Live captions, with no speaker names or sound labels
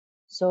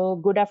So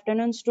good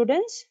afternoon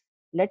students.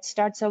 Let's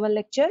start our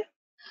lecture.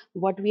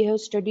 What we have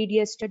studied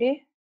yesterday.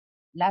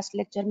 Last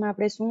lecture માં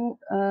આપણે શું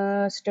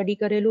study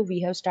કરેલું? We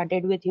have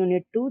started with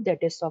unit 2,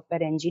 that is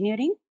software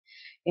engineering.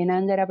 એના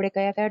અંદર આપણે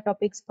કયા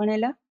topics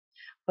ભણેલા?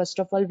 First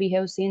of all, we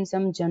have seen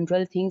some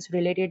general things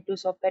related to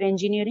software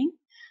engineering.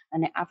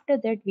 And after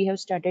that, we have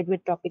started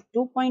with topic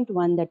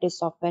 2.1, that is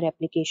software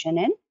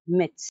application and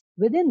myths.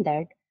 Within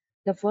that,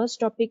 the first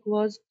topic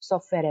was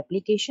software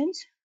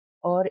applications,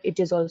 or it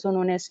is also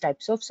known as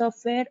types of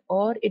software,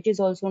 or it is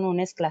also known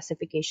as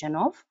classification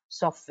of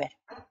software,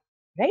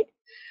 right?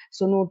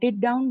 So note it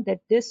down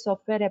that this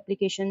software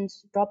applications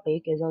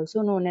topic is also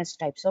known as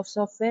types of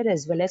software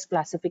as well as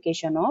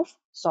classification of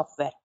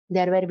software.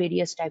 There were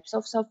various types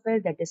of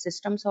software, that is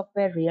system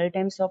software,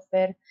 real-time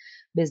software,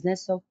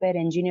 business software,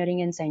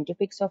 engineering and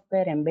scientific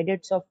software,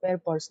 embedded software,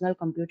 personal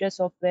computer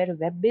software,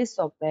 web-based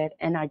software,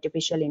 and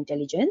artificial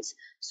intelligence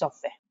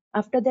software.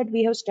 After that,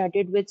 we have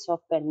started with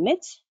software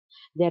myths.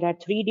 There are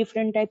 3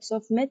 different types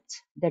of myths,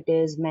 that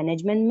is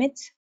management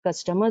myths,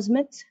 customers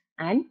myths,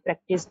 and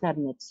practitioner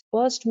myths.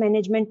 First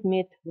management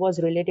myth was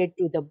related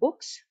to the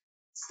books.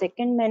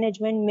 Second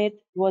management myth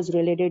was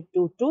related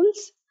to tools.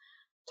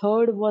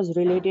 Third was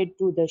related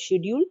to the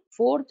schedule.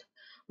 Fourth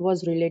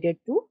was related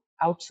to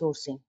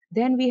outsourcing.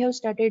 Then we have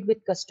started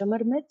with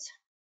customer myths.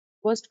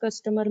 First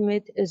customer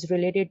myth is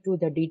related to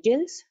the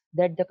details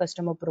that the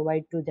customer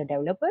provide to the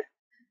developer.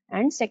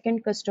 And second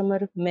customer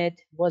myth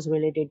was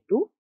related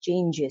to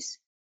changes.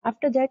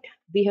 After that,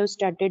 we have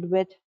started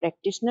with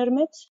practitioner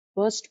myths.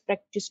 First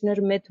practitioner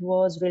myth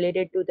was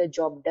related to the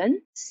job done.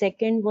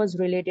 Second was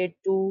related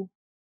to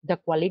the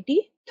quality.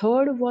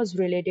 Third was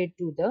related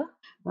to the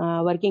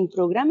working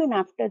program. And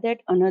after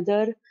that,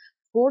 another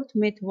fourth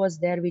myth was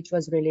there, which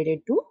was related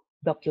to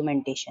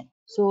documentation.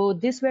 So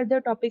these were the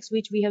topics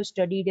which we have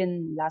studied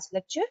in last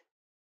lecture.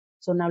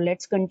 So now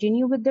let's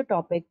continue with the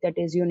topic, that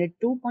is unit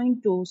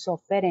 2.2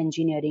 software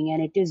engineering,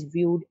 and it is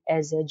viewed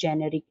as a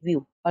generic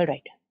view. All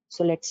right,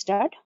 so let's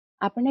start.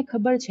 આપણને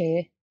ખબર છે,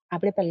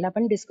 આપણે પહેલા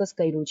પણ discuss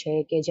કર્યું છે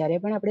કે જ્યારે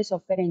પણ આપણે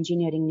સોફ્ટવેર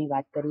એન્જિનિયરિંગની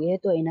વાત કરીએ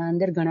તો એના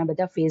અંદર ઘણા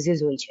બધા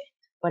ફેઝીસ હોય છે.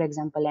 ફોર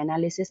એક્ઝામ્પલ,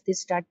 એનાલિસિસથી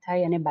સ્ટાર્ટ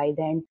થાય અને by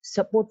the and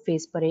support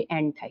phase પર એ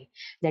એન્ડ થાય.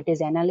 That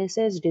is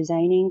analysis,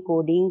 designing,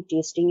 coding,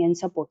 testing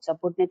and support.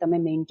 સપોર્ટને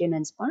તમે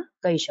મેન્ટેનન્સ પણ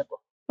કહી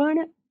શકો.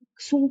 પણ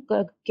શું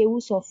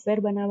કેવું સોફ્ટવેર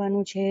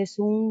બનાવવાનું છે,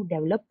 શું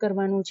ડેવલપ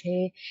કરવાનું છે,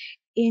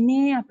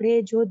 એને આપણે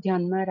જો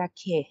ધ્યાનમાં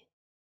રાખીએ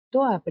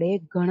તો આપણે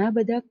ઘણા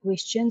બધા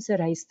ક્વેશ્ચન્સ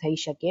રાઇઝ થઈ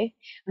શકે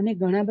અને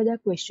ઘણા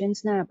બધા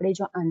ક્વેશ્ચન્સના આપણે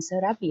જો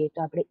આન્સર આપીએ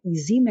તો આપણે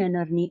ઇઝી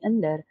મેનરની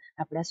અંદર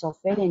આપણા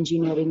સોફ્ટવેર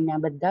એન્જિનિયરિંગના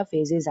બધા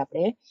ફેઝીસ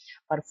આપણે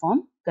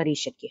પરફોર્મ કરી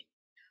શકીએ.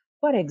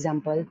 ફોર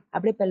એક્ઝામ્પલ,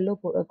 આપણે પહેલો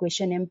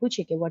ક્વેશ્ચન એમ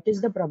પૂછીએ કે what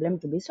is the problem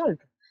two B solve.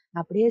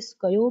 આપણે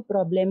કયો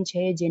પ્રોબ્લેમ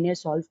છે જેને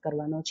સોલ્વ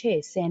કરવાનો છે,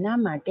 શેના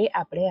માટે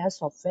આપણે આ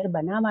સોફ્ટવેર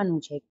બનાવવાનું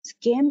છે,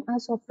 કેમ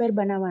આ સોફ્ટવેર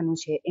બનાવવાનું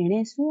છે, એને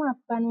શું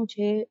આપવાનું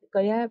છે,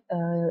 કયા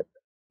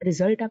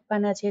રિઝલ્ટ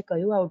આપવાના છે,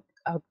 કયું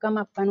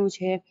આઉટકમ આપવાનું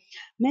છે.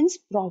 મીન્સ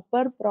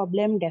પ્રોપર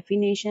પ્રોબ્લેમ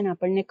ડેફિનેશન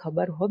આપણને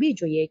ખબર હોવી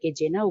જોઈએ કે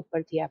જેના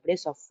ઉપરથી આપણે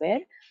સોફ્ટવેર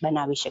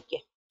બનાવી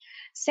શકીએ.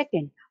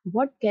 Second,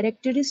 vote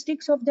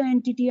characteristics of the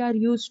entity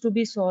are use to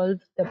B solve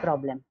the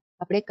problem.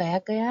 આપણે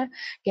કયા કયા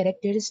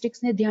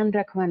કેરેક્ટરિસ્ટિક્સને ધ્યાન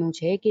રાખવાનું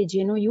છે કે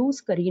જેનો યુઝ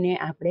કરીને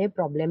આપણે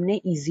પ્રોબ્લેમને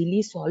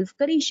ઇઝીલી સોલ્વ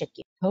કરી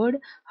શકીએ.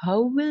 Third,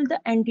 how will the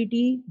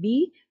entity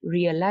B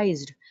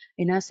realised.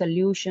 એના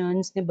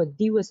સોલ્યુશન્સ ને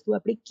બધી વસ્તુ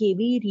આપણે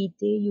કેવી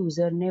રીતે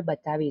યુઝરને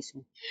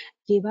બતાવીશું,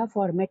 કેવા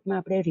ફોર્મેટમાં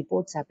આપણે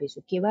રિપોર્ટ્સ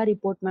આપીશું,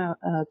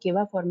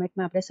 કેવા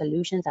ફોર્મેટમાં આપણે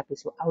સોલ્યુશન્સ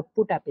આપીશું,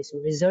 આઉટપુટ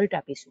આપીશું, રિઝલ્ટ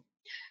આપીશું.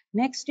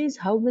 Next is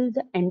how will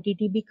the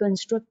entity B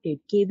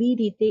constructed. કેવી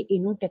રીતે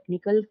એનું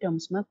ટેકનિકલ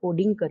ટર્મ્સમાં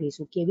કોડિંગ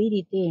કરીશું, કેવી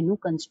રીતે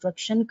એનું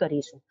કન્સ્ટ્રક્શન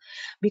કરીશું.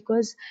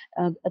 બિકોઝ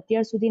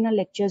અત્યાર સુધીના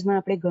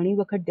લેક્ચર્સમાં આપણે ઘણી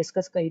વખત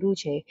ડિસ્કસ કર્યું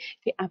છે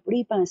કે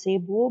આપણી પાસે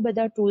બહુ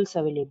બધા ટૂલ્સ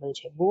અવેલેબલ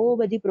છે, બહુ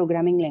બધી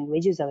પ્રોગ્રામિંગ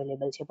લેંગ્વેજીસ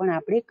અવેલેબલ છે, પણ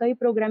આપણે કઈ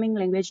પ્રોગ્રામિંગ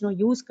લેંગ્વેજનો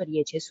યુઝ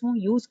કરીએ છીએ, શું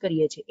યુઝ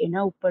કરીએ છીએ,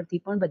 એના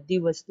ઉપરથી પણ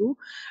બધી વસ્તુ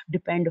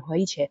ડિપેન્ડ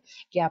હોય છે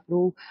કે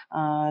આપણું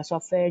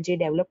સોફ્ટવેર જે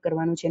ડેવલપ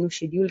કરવાનું છે એનું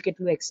શેડ્યુલ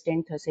કેટલું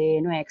એક્સટેન્ડ થશે,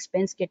 એનો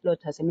એક્સપેન્સ કેટલો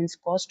થશે, મીન્સ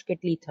કોસ્ટ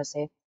કેટલી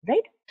થશે,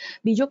 રાઈટ.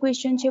 બીજો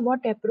ક્વેશ્ચન છે,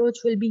 vote approach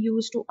will be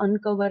use to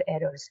uncover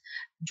errors.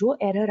 જો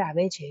એરર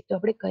આવે છે તો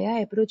આપણે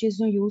કયા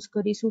એપ્રોચીસનો યુઝ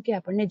કરીશું કે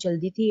આપણને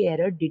જલ્દીથી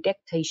એરર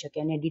ડિટેક્ટ થઈ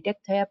શકે અને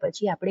ડિટેક્ટ થયા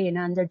પછી આપણે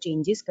એના અંદર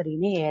ચેન્જીસ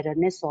કરીને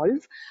એરરને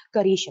સોલ્વ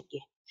કરી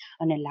શકીએ.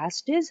 અને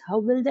last is how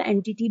will the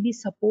entity B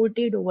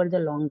supported over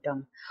the long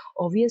term.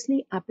 Obviously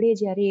આપણે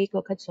જ્યારે એક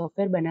વખત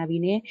સોફ્ટવેર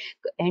બનાવીને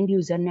એન્ડ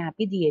યુઝરને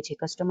આપી દઈએ છીએ,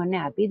 કસ્ટમરને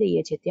આપી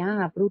દઈએ છીએ,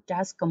 ત્યાં આપણું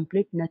ટાસ્ક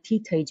કમ્પ્લીટ નથી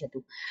થઈ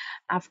જતું.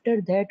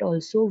 After that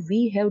also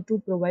we have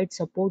to provide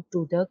support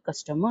to the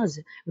customers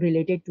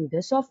related to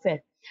the software.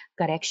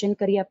 Correction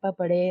કરી આપવા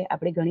પડે,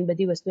 આપણે ઘણી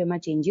બધી વસ્તુ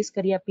એમાં ચેન્જીસ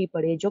કરી આપવી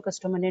પડે. જો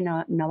કસ્ટમરને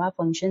નવા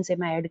ફંક્શન્સ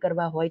એમાં એડ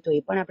કરવા હોય તો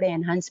એ પણ આપણે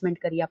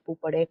એન્હાન્સમેન્ટ કરી આપવું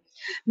પડે.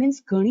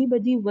 મીન્સ ઘણી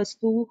બધી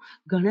વસ્તુ,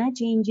 ઘણા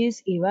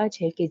ચેન્જીસ એવા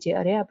છે કે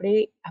જ્યારે આપણે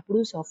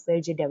આપણું સોફ્ટવેર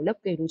જે ડેવલપ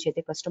કર્યું છે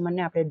તે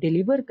કસ્ટમરને આપણે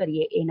ડિલિવર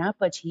કરીએ એના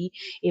પછી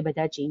એ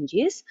બધા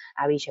ચેન્જીસ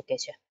આવી શકે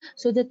છે.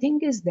 સો ધ થિંગ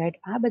ઇઝ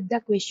દેટ આ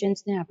બધા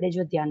ક્વેશ્ચન્સને આપણે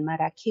જો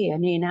ધ્યાનમાં રાખીએ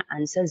અને એના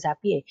આન્સર્સ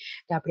આપીએ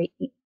તો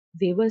આપણે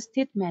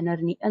વ્યવસ્થિત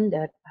મેનરની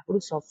અંદર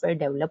આપણું સોફ્ટવેર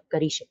ડેવલપ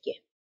કરી શકીએ.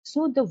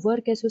 So the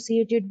work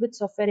associated with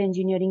software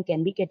engineering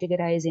can be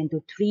categorized into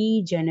 3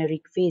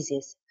 generic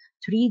phases.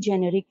 3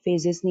 generic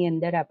phases ની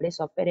અંદર આપણે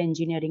સોફ્ટવેર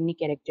એન્જિનિયરિંગની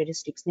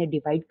કેરેક્ટરિસ્ટિક્સને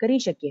ડિવાઈડ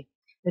કરી શકીએ.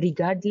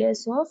 રિગાર્ડલેસ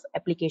of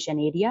application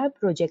area,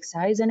 project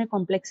size અને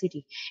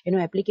કોમ્પ્લેક્સિટી.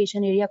 એનો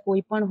એપ્લિકેશન એરિયા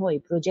કોઈ પણ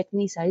હોય,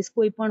 પ્રોજેક્ટની સાઇઝ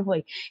કોઈ પણ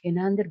હોય,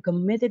 એના અંદર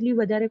ગમે તેટલી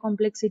વધારે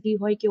કોમ્પ્લેક્સિટી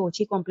હોય કે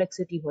ઓછી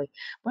કોમ્પ્લેક્સિટી હોય,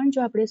 પણ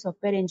જો આપણે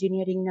સોફ્ટવેર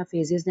એન્જિનિયરિંગના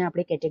ફેઝિસને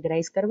આપણે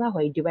કેટેગરાઇઝ કરવા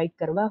હોય, ડિવાઈડ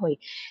કરવા હોય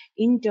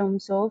ઇન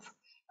ટર્મ્સ ઓફ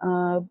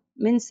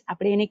મીન્સ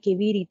આપણે એને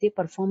કેવી રીતે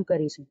પરફોર્મ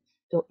કરીશું,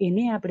 તો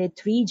એને આપણે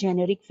 3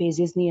 જેનેરિક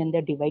ફેઝિસની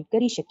અંદર ડિવાઈડ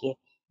કરી શકીએ.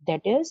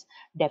 That is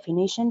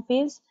definition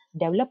phase,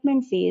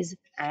 development phase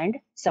and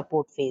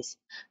support phase.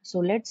 So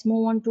let's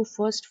move on to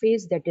first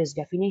phase, that is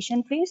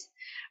definition phase.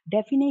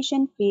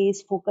 Definition phase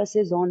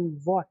focuses on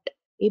what.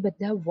 એ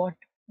બધા what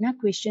ના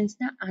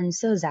ક્વેશ્ચન્સના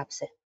આન્સર્સ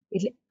આપશે.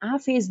 એટલે આ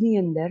ફેઝની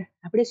અંદર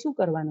આપણે શું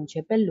કરવાનું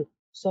છે? પહેલું,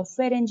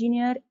 software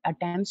engineer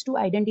attempts to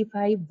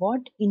identify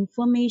what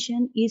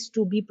information is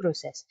to be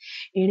processed.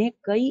 એને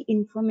કઈ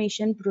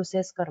ઇન્ફોર્મેશન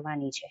પ્રોસેસ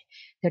કરવાની છે?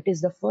 That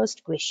is the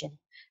first question.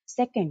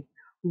 Second,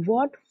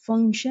 what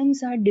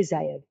functions are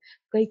desired.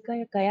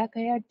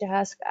 કયા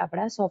ટાસ્ક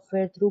આપણા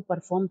સોફ્ટવેર થ્રુ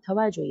પરફોર્મ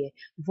થવા જોઈએ?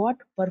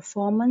 What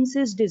performance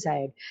is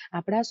desired.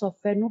 આપણા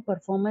સોફ્ટવેરનું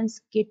performance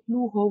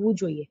કેટલું હોવું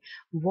જોઈએ?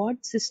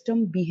 What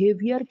system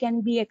behavior can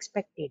be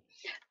expected.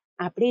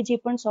 આપણે જે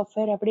પણ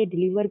સોફ્ટવેર આપણે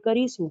ડિલિવર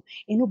કરીશું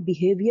એનું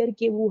બિહેવિયર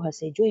કેવું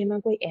હશે? જો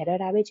એમાં કોઈ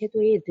એરર આવે છે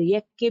તો એ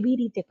રિએક્ટ કેવી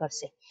રીતે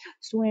કરશે?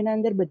 શું એના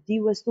અંદર બધી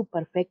વસ્તુ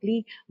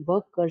પરફેક્ટલી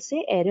વર્ક કરશે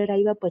એરર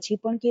આવ્યા પછી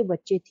પણ, કે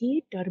વચ્ચેથી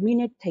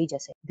ટર્મિનેટ થઈ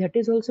જશે?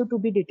 That is also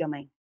two B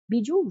determined.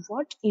 બીજું,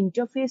 વોટ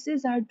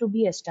ઇન્ટરફેસીસ આર ટુ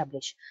બી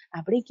એસ્ટાબ્લિશ.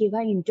 આપણે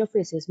કેવા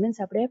ઇન્ટરફેસીસ,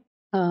 મીન્સ આપણે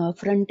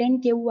ફ્રન્ટ એન્ડ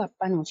કેવું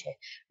આપવાનું છે,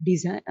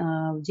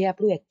 જે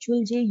આપણું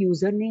એકચ્યુઅલ જે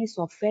યુઝરને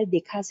સોફ્ટવેર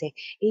દેખાશે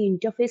એ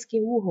ઇન્ટરફેસ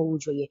કેવું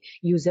હોવું જોઈએ?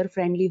 યુઝર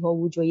ફ્રેન્ડલી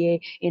હોવું જોઈએ,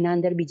 એના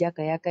અંદર બીજા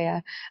કયા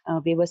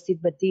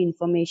વ્યવસ્થિત બધી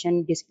ઇન્ફોર્મેશન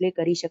ડિસ્પ્લે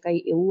કરી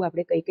શકાય એવું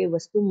આપણે કઈ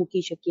વસ્તુ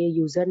મૂકી શકીએ,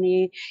 યુઝરને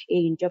એ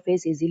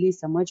ઇન્ટરફેસ ઇઝીલી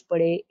સમજ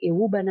પડે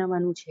એવું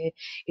બનાવવાનું છે.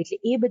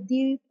 એટલે એ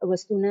બધી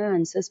વસ્તુના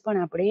આન્સર્સ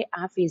પણ આપણે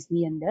આ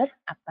ફેઝની અંદર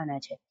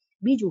આપવાના છે.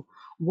 બીજું,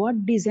 વોટ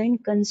ડિઝાઇન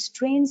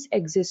કન્સ્ટ્રેન્ટ્સ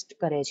એક્ઝિસ્ટ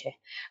કરે છે?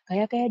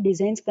 કયા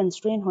ડિઝાઇન્સ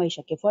કન્સ્ટ્રેન્ટ હોઈ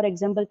શકે? ફોર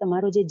એક્ઝામ્પલ,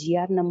 તમારો જે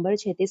GR નંબર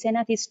છે તે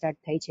શેનાથી સ્ટાર્ટ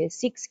થાય છે?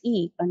 6E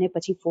અને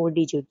પછી 4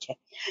 ડિજિટ છે.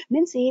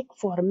 મીન્સ એ એક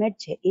ફોર્મેટ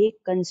છે, એક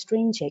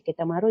કન્સ્ટ્રેન્ટ છે કે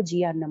તમારો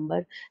GR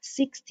નંબર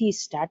 6 થી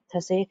સ્ટાર્ટ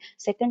થશે,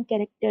 સેકન્ડ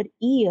કેરેક્ટર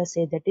E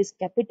હશે, ધેટ ઇઝ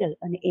કેપિટલ,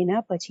 અને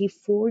એના પછી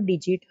 4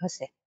 ડિજિટ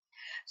હશે.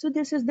 So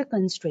this is the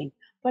constraint.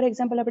 For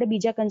example, આપણે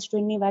બીજા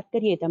કન્સ્ટ્રેન્ટની વાત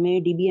કરીએ, તમે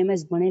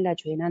DBMS ભણેલા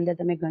છો, એના અંદર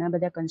તમે ઘણા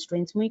બધા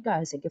કન્સ્ટ્રેન્ટ્સ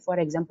મૂક્યા હશે કે ફોર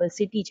એક્ઝામ્પલ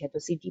સિટી છે તો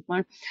સિટી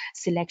પણ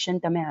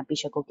સિલેક્શન તમે આપી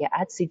શકો કે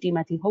આ જ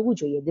સિટીમાંથી હોવું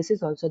જોઈએ. This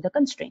is also the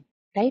constraint,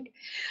 right?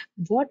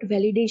 Vote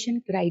validation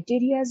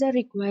ક્રાઇટેરિયાઝ are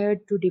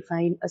required to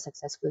define a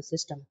successful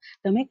system.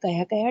 તમે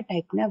કયા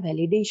ટાઈપના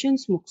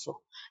વેલિડેશન્સ મૂકશો?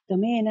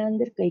 તમે એના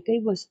અંદર કઈ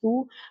વસ્તુ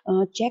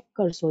ચેક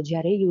કરશો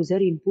જ્યારે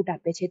યુઝર ઇનપુટ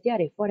આપે છે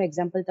ત્યારે? ફોર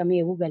એક્ઝામ્પલ, તમે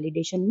એવું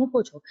વેલિડેશન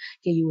મૂકો છો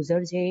કે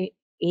યુઝર જે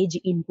એજ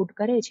ઇનપુટ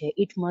કરે છે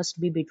it must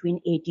be between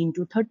 18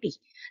 to 30.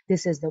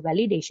 This is the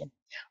validation.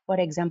 For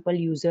example,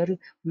 user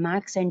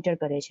marks enter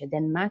કરે છે,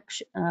 then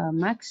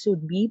marks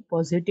should be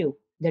positive,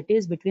 that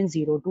is between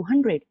 0 to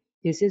 100.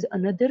 This is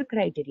another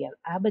criteria.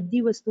 આ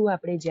બધી વસ્તુ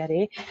આપણે જ્યારે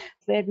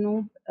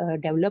સોફ્ટવેરનું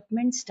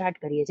ડેવલપમેન્ટ સ્ટાર્ટ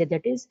કરીએ છીએ,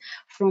 that is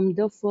from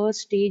the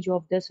first stage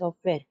of the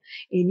software,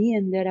 એની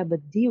અંદર આ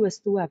બધી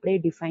વસ્તુ આપણે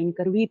ડિફાઇન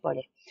કરવી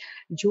પડે.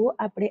 જો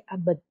આપણે આ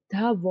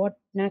બધા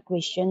વોટના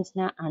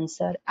ક્વેશ્ચન્સના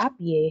આન્સર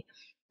આપીએ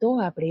તો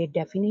આપણે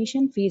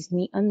ડેફિનેશન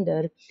ફેઝની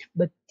અંદર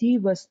બધી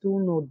વસ્તુ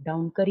નોટ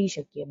ડાઉન કરી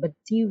શકીએ,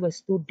 બધી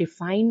વસ્તુ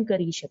ડિફાઇન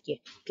કરી શકીએ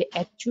કે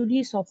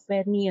એકચ્યુઅલી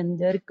સોફ્ટવેરની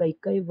અંદર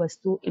કઈ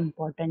વસ્તુ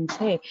ઇમ્પોર્ટન્ટ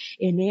છે,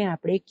 એને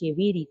આપણે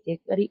કેવી રીતે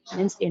કરી,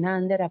 મીન્સ એના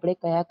અંદર આપણે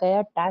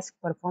કયા ટાસ્ક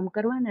પરફોર્મ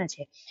કરવાના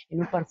છે,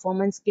 એનું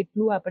પરફોર્મન્સ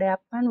કેટલું આપણે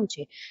આપવાનું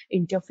છે,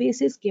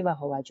 ઇન્ટરફેસીસ કેવા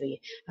હોવા જોઈએ,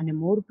 અને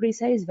મોર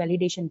પ્રિસાઇઝ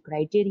વેલિડેશન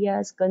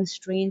ક્રાઇટેરિયાઝ,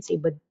 કન્સ્ટ્રેન્ટ્સ, એ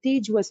બધી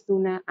જ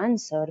વસ્તુના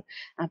આન્સર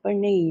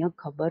આપણને અહીંયા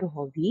ખબર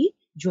હોવી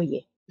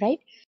જોઈએ,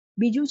 રાઈટ?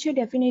 બીજું છે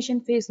ડેફિનેશન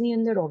ફેઝની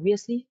અંદર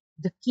obviously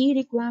the key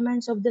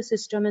requirements of the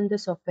system and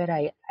the software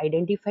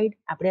identified.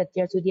 આપણે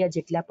અત્યાર સુધી આ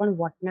જેટલા પણ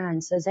વોટના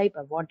આન્સર્સ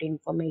આપ્યા, vote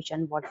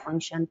information, vote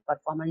function,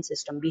 performance,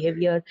 system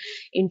behaviour,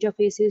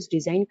 interfaces,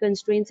 design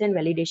constraints and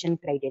validation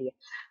criteria,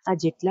 આ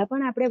જેટલા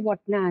પણ આપણે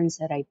વોટના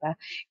આન્સર આપ્યા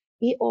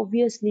એ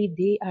obviously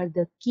they are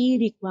the key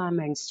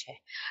requirements છે.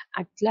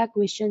 આટલા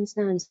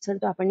ક્વેશ્ચન્સના આન્સર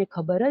તો આપણને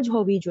ખબર જ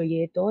હોવી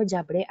જોઈએ, તો જ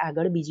આપણે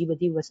આગળ બીજી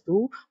બધી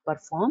વસ્તુ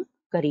પરફોર્મ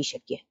કરી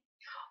શકીએ.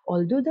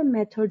 Although the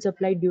methods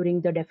applied during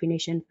the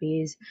definition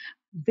phase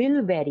will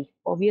vary.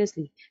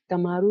 Obviously,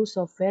 તમારું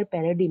સોફ્ટવેર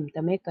પેરાડિમ,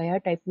 તમે કયા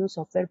ટાઈપનું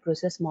સોફ્ટવેર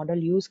પ્રોસેસ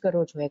મોડલ યુઝ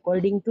કરો છો,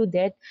 according to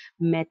that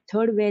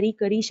method very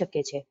કરી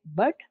શકે છે.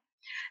 બટ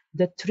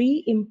ધ 3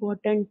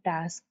 ઇમ્પોર્ટન્ટ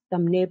ટાસ્ક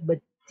તમને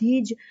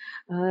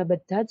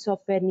બધા જ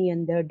સોફ્ટવેરની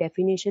અંદર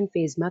ડેફિનેશન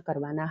ફેઝમાં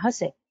કરવાના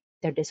હશે.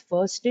 That is,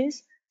 first is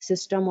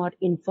system or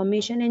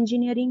information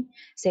engineering,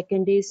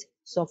 second is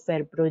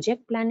software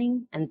project planning,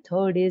 and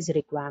third is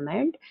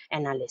requirement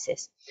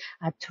analysis.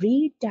 આ 3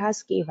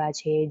 ટાસ્ક એવા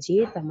છે જે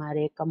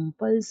તમારે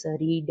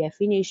કમ્પલસરી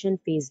ડેફિનેશન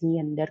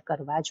ફેઝની અંદર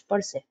કરવા જ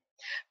પડશે.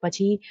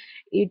 પછી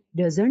it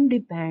doesn't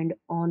depend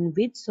on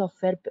which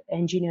software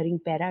engineering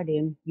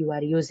paradigm you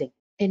are using.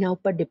 એના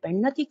ઉપર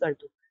ડિપેન્ડ નથી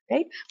કરતું,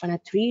 રાઈટ? પણ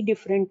આ 3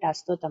 ડિફરન્ટ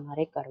ટાસ્ક તો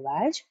તમારે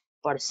કરવા જ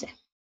પડશે,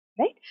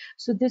 right?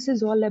 So this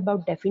is all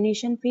about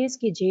definition phase,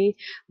 કે જે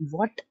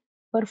વોટ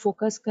પર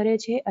ફોકસ કરે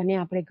છે. અને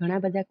આપણે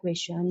ઘણા બધા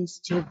ક્વેશ્ચન્સ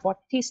જે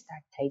વોટથી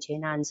સ્ટાર્ટ થાય છે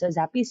એના આન્સર્સ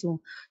આપીશું,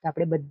 તો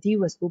આપણે બધી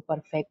વસ્તુ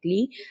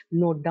પરફેક્ટલી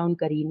નોટ ડાઉન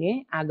કરીને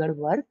આગળ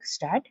વર્ક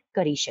સ્ટાર્ટ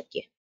કરી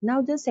શકીએ. નાઉ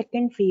the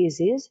second phase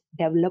is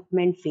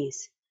development phase,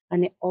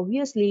 અને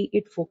obviously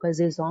it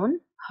ફોકસીસ on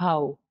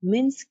how,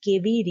 means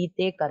કેવી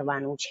રીતે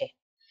કરવાનું છે.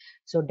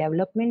 સો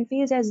development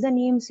phase as the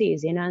name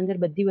says, એના અંદર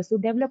બધી વસ્તુ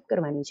ડેવલપ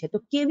કરવાની છે, તો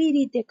કેવી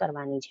રીતે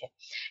કરવાની છે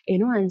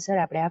એનો આન્સર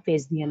આપણે આ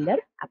ફેઝની અંદર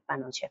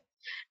આપવાનો છે.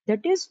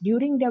 That is,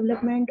 during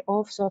development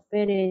of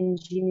software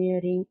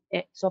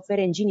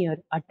engineer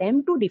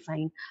attempt to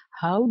define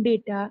how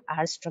data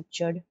are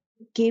structured.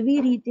 કેવી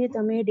રીતે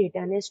તમે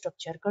ડેટાને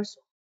સ્ટ્રક્ચર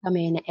કરશો.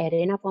 તમે એને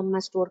એરેના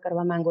ફોર્મમાં સ્ટોર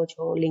કરવા માંગો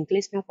છો, લિંક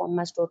લિસ્ટના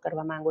ફોર્મમાં સ્ટોર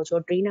કરવા માંગો છો,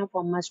 ટ્રીના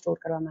ફોર્મમાં સ્ટોર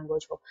કરવા માંગો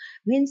છો,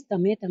 મીન્સ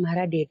તમે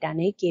તમારા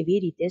ડેટાને કેવી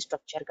રીતે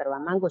સ્ટ્રક્ચર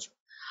કરવા માંગો છો.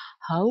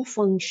 How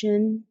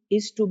function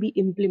is to be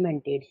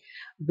implemented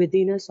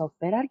within a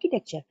software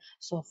architecture.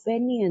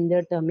 સોફ્ટવેરની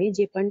અંદર તમે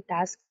જે પણ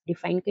ટાસ્ક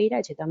ડિફાઇન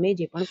કર્યા છે, તમે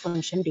જે પણ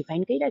ફંક્શન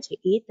ડિફાઇન કર્યા છે,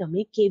 એ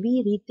તમે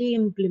કેવી રીતે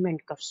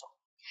ઇમ્પ્લિમેન્ટ કરશો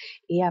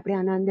એ આપણે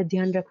આના અંદર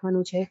ધ્યાન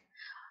રાખવાનું છે.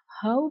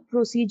 How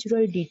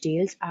procedural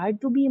details are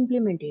to be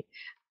implemented.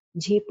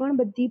 જે પણ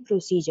બધી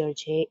પ્રોસિજર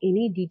છે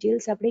એની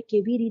ડિટેલ્સ આપણે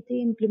કેવી રીતે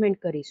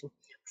ઇમ્પ્લિમેન્ટ કરીશું.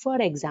 ફોર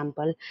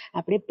એક્ઝામ્પલ,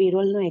 આપણે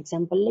પેરોલનો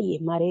એક્ઝામ્પલ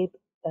લઈએ. મારે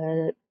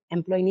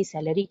એમ્પ્લોયની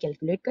સેલરી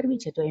કેલ્ક્યુલેટ કરવી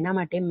છે, તો એના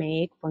માટે મેં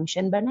એક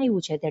ફંક્શન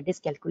બનાવ્યું છે, દેટ ઇઝ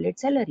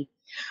કેલ્ક્યુલેટ સેલરી.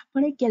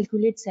 પણ એ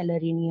કેલ્ક્યુલેટ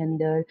સેલરીની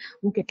અંદર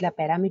હું કેટલા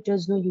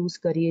પેરામીટર્સનો યુઝ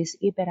કરીશ,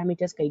 એ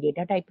પેરામીટર્સ કઈ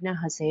ડેટા ટાઈપના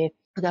હશે.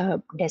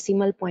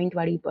 ડેસિમલ પોઈન્ટ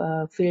વાળી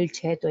ફિલ્ડ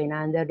છે, તો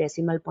એના અંદર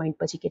ડેસિમલ પોઈન્ટ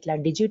પછી કેટલા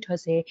ડિજિટ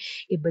હશે,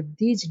 એ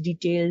બધી જ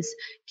ડિટેલ્સ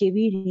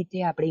કેવી રીતે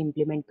આપણે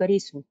ઇમ્પ્લિમેન્ટ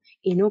કરીશું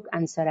એનો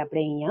આન્સર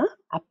આપણે અહીંયા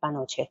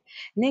આપવાનો છે.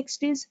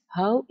 Next is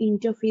how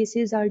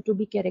interfaces R two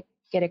બી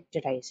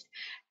કેરેક્ટરાઇઝડ.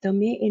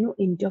 તમે એનું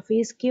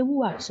ઇન્ટરફેસ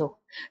કેવું આપશો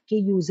કે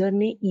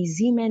યુઝરને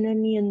ઇઝી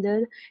મેનરની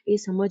અંદર એ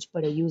સમજ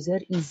પડે,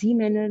 યુઝર ઇઝી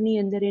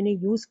મેનરની અંદર એને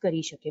યુઝ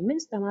કરી શકે.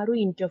 મીન્સ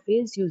તમારું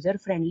ઇન્ટરફેસ યુઝર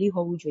ફ્રેન્ડલી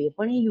હોવું જોઈએ.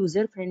 પણ એ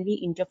યુઝર ફ્રેન્ડલી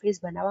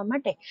ઇન્ટરફેસ બનાવવા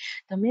માટે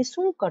તમે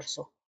શું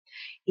કરશો,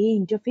 એ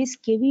ઇન્ટરફેસ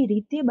કેવી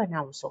રીતે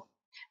બનાવશો,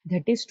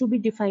 that is to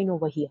be defined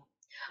over here.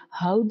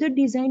 How the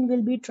design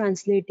will be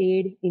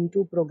translated into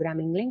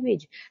programming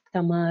language.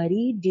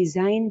 તમારી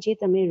ડિઝાઇન જે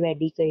તમે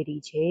રેડી કરી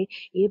છે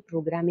એ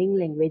પ્રોગ્રામિંગ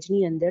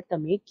લેંગ્વેજની અંદર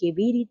તમે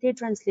કેવી રીતે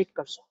ટ્રાન્સલેટ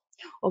કરશો.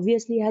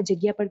 ઓબ્વિયસલી આ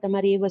જગ્યા પર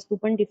તમારે એ વસ્તુ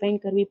પણ ડિફાઇન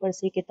કરવી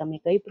પડશે કે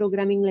તમે કઈ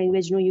પ્રોગ્રામિંગ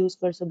લેંગ્વેજનો યુઝ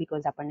કરશો,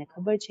 બિકોઝ આપણને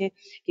ખબર છે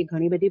કે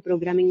ઘણી બધી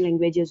પ્રોગ્રામિંગ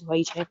લેંગ્વેજીસ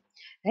હોય છે,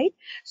 રાઈટ?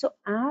 સો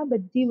આ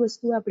બધી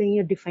વસ્તુ આપણે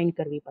અહીંયા ડિફાઇન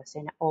કરવી પડશે.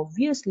 અને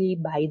ઓબ્વિયસલી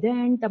બાય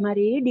ધ એન્ડ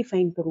તમારે એ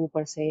ડિફાઇન કરવું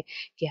પડશે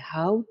કે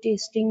how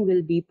testing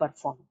will be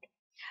performed.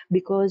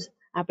 Because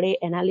આપણે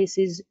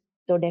એનાલિસિસ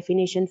તો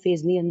ડેફિનેશન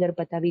ફેઝની અંદર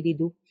પતાવી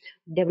દીધું,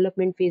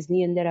 ડેવલપમેન્ટ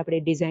ફેઝની અંદર આપણે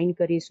ડિઝાઇન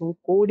કરીશું,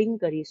 કોડિંગ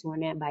કરીશું,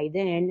 અને બાય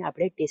ધ એન્ડ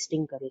આપણે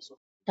ટેસ્ટિંગ કરીશું.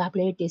 તો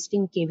આપણે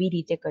ટેસ્ટિંગ કેવી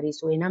રીતે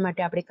કરીશું, એના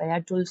માટે આપણે કયા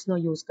ટૂલ્સનો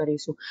યુઝ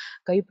કરીશું,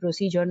 કઈ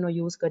પ્રોસિજરનો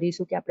યુઝ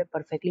કરીશું કે આપણે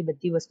પરફેક્ટલી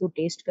બધી વસ્તુ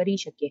ટેસ્ટ કરી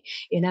શકીએ,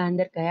 એના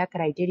અંદર કયા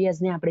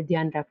ક્રાઇટેરિયાઝને આપણે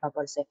ધ્યાન રાખવા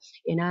પડશે,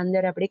 એના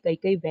અંદર આપણે કઈ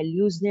કઈ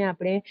વેલ્યુઝને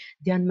આપણે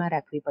ધ્યાનમાં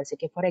રાખવી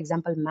પડશે. કે ફોર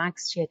એક્ઝામ્પલ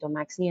માર્ક્સ છે, તો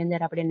માર્ક્સની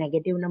અંદર આપણે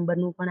નેગેટિવ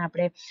નંબરનું પણ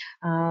આપણે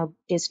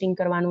ટેસ્ટિંગ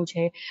કરવાનું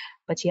છે.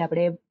 પછી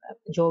આપણે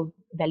જો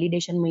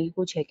વેલિડેશન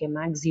મૂક્યું છે કે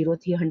માર્ક્સ 0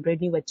 થી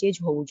 100ની વચ્ચે જ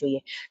હોવું જોઈએ,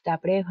 તો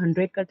આપણે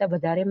 100 કરતાં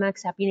વધારે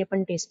માર્ક્સ આપીને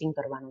પણ ટેસ્ટિંગ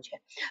કરવાનું છે.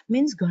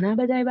 મીન્સ ઘણા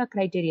બધા એવા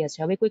ક્રાઇટેરિયા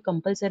છે. હવે કોઈ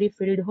કમ્પલસરી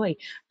ફિલ્ડ હોય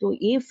તો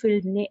એ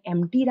ફિલ્ડને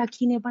એમ્પ્ટી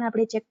રાખીને પણ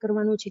આપણે ચેક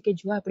કરવાનું છે કે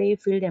જો આપણે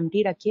એ ફિલ્ડ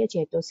એમ્પ્ટી રાખીએ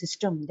છીએ તો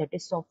સિસ્ટમ, દેટ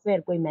ઇઝ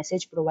સોફ્ટવેર, કોઈ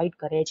મેસેજ પ્રોવાઈડ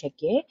કરે છે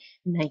કે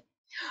નહીં.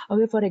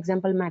 હવે ફોર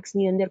એક્ઝામ્પલ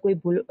માર્ક્સની અંદર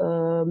કોઈ ભૂલ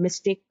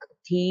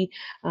મિસ્ટેકથી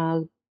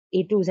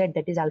A to Z,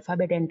 that is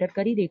alphabet enter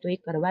કરી દે, તો એ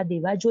કરવા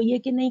દેવા જોઈએ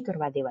કે નહીં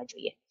કરવા દેવા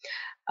જોઈએ.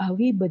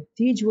 આવી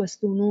બધી જ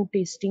વસ્તુનું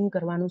ટેસ્ટિંગ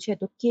કરવાનું છે.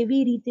 તો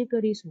કેવી રીતે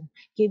કરીશું,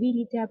 કેવી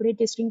રીતે આપણે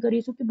ટેસ્ટિંગ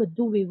કરીશું કે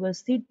બધું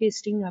વ્યવસ્થિત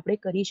ટેસ્ટિંગ આપણે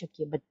કરી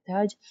શકીએ.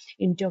 બધા જ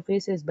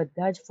ઇન્ટરફેસીસ,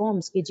 બધા જ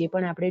ફોર્મ્સ કે જે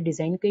પણ આપણે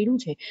ડિઝાઇન કર્યું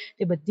છે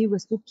તે બધી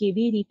વસ્તુ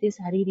કેવી રીતે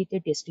સારી રીતે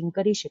ટેસ્ટિંગ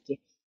કરી શકીએ,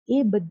 એ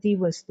બધી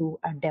વસ્તુ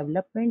આ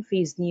ડેવલપમેન્ટ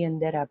ફેઝની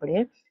અંદર આપણે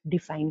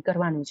ડિફાઇન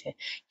કરવાનું છે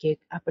કે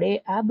આપણે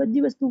આ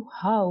બધી વસ્તુ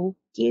હાઉ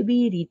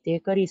કેવી રીતે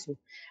કરીશું,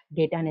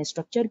 ડેટાને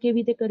સ્ટ્રક્ચર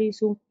કેવી રીતે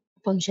કરીશું,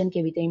 ફંક્શન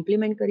કેવી રીતે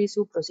ઇમ્પ્લિમેન્ટ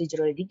કરીશું,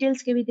 પ્રોસિજરલ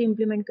ડિટેલ્સ કેવી રીતે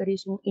ઇમ્પ્લિમેન્ટ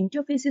કરીશું,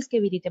 ઇન્ટરફેસીસ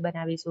કેવી રીતે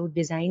બનાવીશું,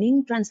 ડિઝાઇનિંગ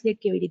ટ્રાન્સલેટ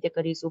કેવી રીતે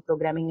કરીશું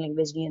પ્રોગ્રામિંગ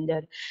લેંગ્વેજની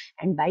અંદર,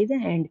 એન્ડ બાય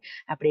ધ એન્ડ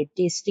આપણે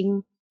ટેસ્ટિંગ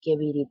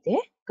કેવી રીતે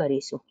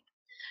કરીશું.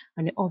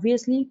 અને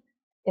obviously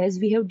as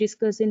we have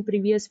discuss in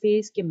previous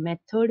phase કે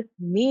મેથડ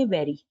મે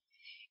વેરી,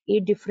 એ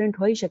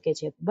ડિફરન્ટ હોઈ શકે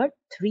છે, બટ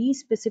 3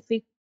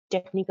 સ્પેસિફિક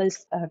ટેકનિકલ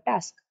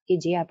ટાસ્ક કે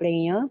જે આપણે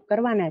અહીંયા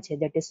કરવાના છે,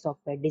 that is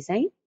software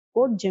design,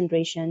 code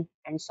generation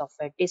and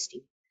software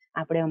testing.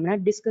 આપણે હમણાં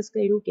જ ડિસ્કસ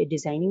કર્યું કે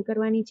ડિઝાઇનિંગ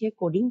કરવાની છે,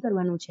 કોડિંગ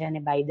કરવાનું છે, અને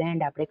બાય ધ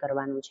એન્ડ આપણે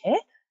કરવાનું છે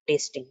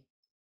testing,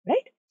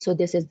 right? So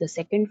this is the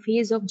second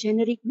phase of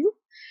generic view,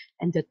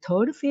 and the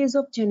third phase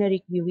of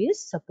generic view is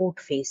support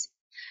phase,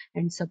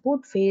 and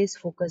support phase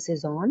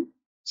focuses on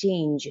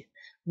change,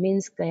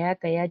 means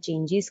કયા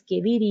changes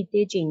કેવી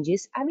રીતે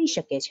changes આવી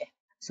શકે છે.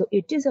 So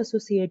it is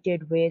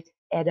associated with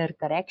error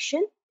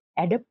correction,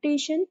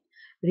 adaptation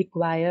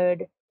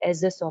required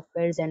as the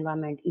software's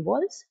environment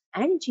evolves,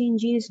 and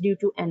changes due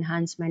to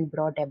enhancement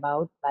brought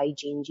about by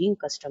changing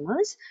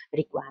customers'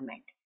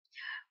 requirement.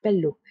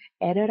 પહેલું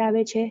error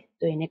આવે છે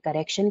તો એને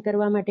કરેક્શન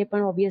કરવા માટે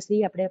પણ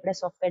ઓબ્વિયસલી આપણે આપણા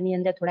સોફ્ટવેરની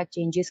અંદર થોડાક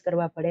ચેન્જીસ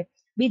કરવા પડે.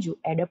 બીજું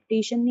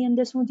એડપ્ટેશનની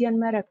અંદર શું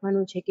ધ્યાનમાં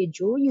રાખવાનું છે કે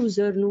જો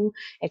યુઝરનું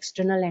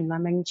એક્સટર્નલ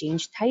એન્વાયરમેન્ટ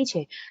ચેન્જ થાય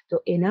છે તો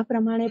એના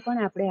પ્રમાણે પણ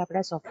આપણે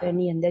આપણા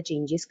સોફ્ટવેરની અંદર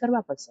ચેન્જીસ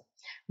કરવા પડશે.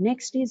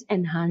 Next is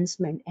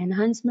enhancement.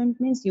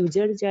 Enhancement means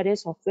user જ્યારે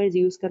સોફ્ટવેર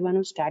યુઝ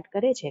કરવાનું સ્ટાર્ટ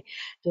કરે છે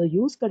તો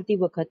યુઝ કરતી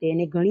વખતે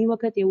એને ઘણી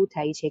વખત એવું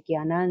થાય છે કે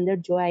આના અંદર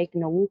જો આ એક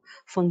નવું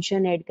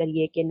ફંક્શન એડ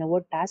કરીએ કે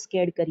નવો ટાસ્ક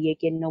એડ કરીએ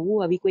કે નવું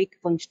આવી કોઈ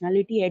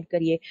ફંક્શનાલિટી એડ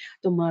કરીએ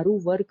તો મારું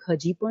વર્ક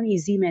હજી પણ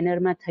ઇઝી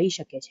મેનરમાં થઈ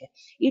શકે છે.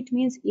 ઇટ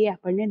મીન્સ એ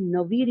આપણને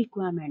નવી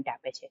રિક્વાયરમેન્ટ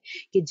આપે છે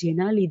કે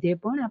જેના લીધે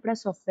પણ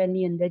આપણા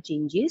સોફ્ટવેરની અંદર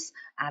ચેન્જીસ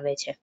આવે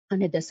છે.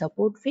 અને the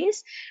support phase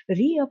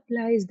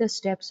રીઅપ્લાઇઝ the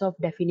steps of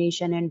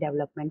definition and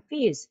development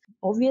phase.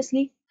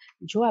 Obviously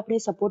જો આપણે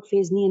સપોર્ટ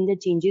ફેઝની અંદર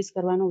ચેન્જીસ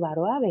કરવાનો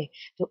વારો આવે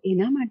તો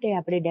એના માટે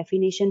આપણે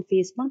ડેફિનેશન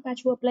ફેઝ પણ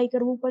પાછું અપ્લાય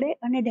કરવું પડે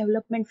અને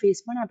ડેવલપમેન્ટ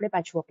ફેઝ પણ આપણે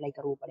પાછું અપ્લાય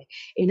કરવું પડે.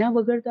 એના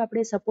વગર તો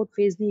આપણે સપોર્ટ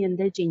ફેઝની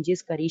અંદર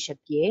ચેન્જીસ કરી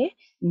શકીએ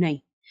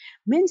નહીં.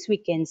 મીન્સ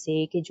વી કેન સે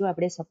કે જો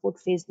આપણે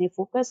સપોર્ટ ફેઝને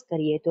ફોકસ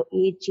કરીએ તો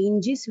એ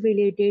ચેન્જીસ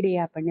રિલેટેડ એ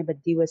આપણને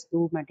બધી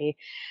વસ્તુ માટે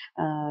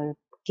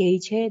કહે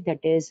છે.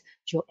 દેટ ઇઝ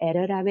જો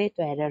એરર આવે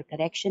તો એરર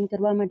કરેક્શન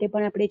કરવા માટે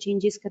પણ આપણે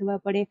ચેન્જીસ કરવા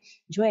પડે.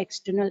 જો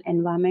એક્સટર્નલ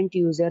એન્વાયરમેન્ટ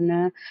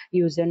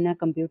યુઝરના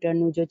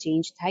કમ્પ્યુટરનું જો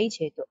ચેન્જ થાય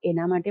છે તો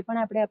એના માટે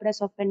પણ આપણે આપણા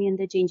સોફ્ટવેરની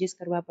અંદર ચેન્જીસ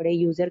કરવા પડે.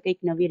 યુઝર કંઈક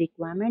નવી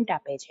રિક્વાયરમેન્ટ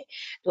આપે છે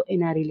તો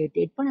એના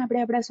રિલેટેડ પણ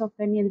આપણે આપણા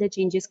સોફ્ટવેરની અંદર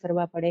ચેન્જીસ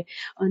કરવા પડે.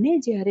 અને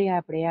જ્યારે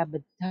આપણે આ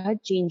બધા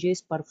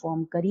ચેન્જીસ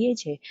પરફોર્મ કરીએ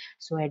છીએ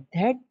સો એટ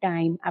ધેટ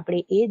ટાઈમ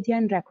આપણે એ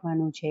ધ્યાન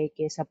રાખવાનું છે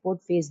કે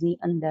સપોર્ટ ફેઝની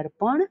અંદર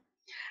પણ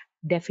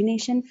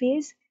ડેફિનેશન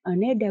ફેઝ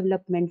અને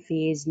ડેવલપમેન્ટ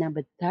ફેઝના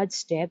બધા જ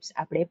સ્ટેપ્સ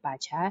આપણે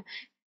પાછા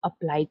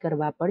અપ્લાય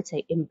કરવા પડશે,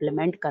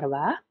 ઇમ્પ્લિમેન્ટ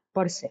કરવા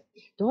પડશે.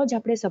 તો જ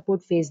આપણે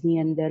સપોર્ટ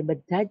ફેઝની અંદર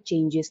બધા જ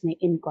ચેન્જીસને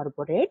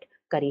ઇન્કોર્પોરેટ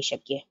કરી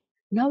શકીએ.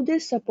 નાઉ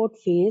this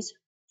support phase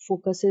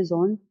ફોકસીસ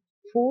on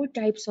 4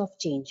 types of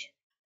change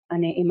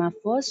અને એમાં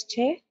ફર્સ્ટ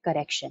છે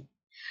કરેક્શન.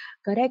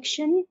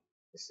 કરેક્શન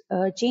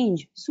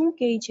ચેન્જ શું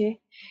કહે છે?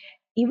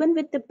 Even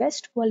with the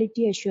best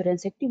quality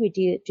assurance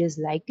activity, it is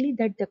likely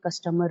that the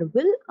customer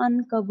will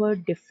uncover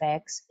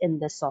defects in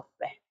the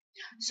software.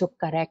 So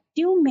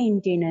corrective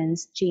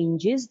maintenance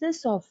changes the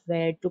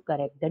software to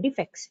correct the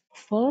defects.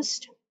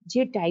 First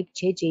જે type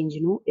છે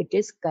ચેન્જનું it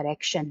is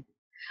correction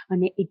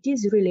અને it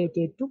is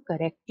related to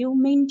corrective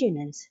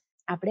maintenance.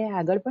 આપણે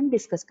આગળ પણ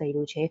discuss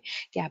કર્યું છે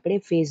કે આપણે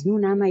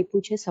ફેઝનું નામ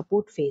આપ્યું છે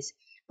સપોર્ટ ફેઝ,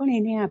 પણ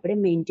એને આપણે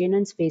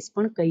મેન્ટેનન્સ ફેઝ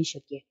પણ કહી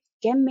શકીએ.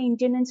 કેમ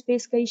મેન્ટેનન્સ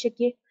ફેઝ કહી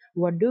શકીએ?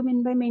 What do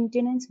mean by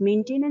maintenance?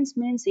 Maintenance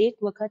means એક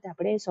વખત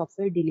આપણે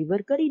સોફ્ટવેર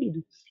ડિલિવર કરી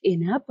દીધું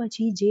એના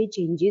પછી જે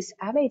ચેન્જીસ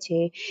આવે છે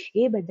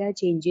એ બધા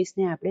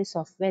ચેન્જીસને આપણે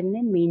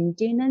સોફ્ટવેરને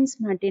મેન્ટેનન્સ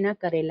માટેના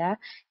કરેલા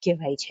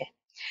કહેવાય છે.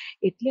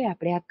 એટલે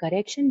આપણે આ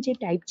કરેક્શન જે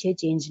ટાઈપ છે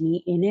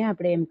ચેન્જની એને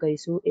આપણે એમ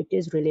કહીશું it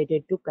is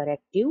related to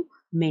corrective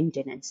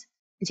maintenance.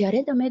 જ્યારે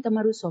તમે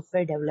તમારું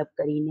સોફ્ટવેર ડેવલપ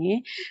કરીને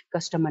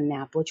કસ્ટમરને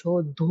આપો છો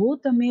ધો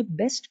તમે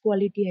બેસ્ટ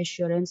ક્વોલિટી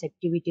એશ્યોરન્સ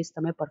એક્ટિવિટીઝ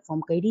તમે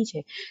પરફોર્મ કરી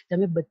છે,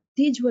 તમે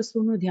બધી જ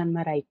વસ્તુનું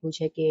ધ્યાનમાં રાખ્યું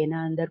છે કે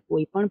એના અંદર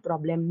કોઈ પણ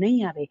પ્રોબ્લેમ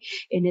નહીં આવે,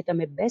 એને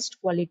તમે બેસ્ટ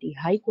ક્વોલિટી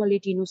હાઈ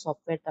ક્વોલિટીનું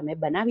સોફ્ટવેર તમે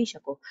બનાવી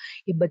શકો,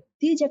 એ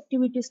બધી જ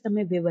એક્ટિવિટીઝ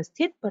તમે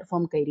વ્યવસ્થિત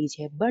પરફોર્મ કરી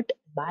છે, but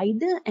by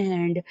the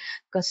and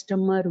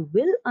customer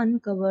will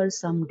uncover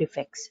sum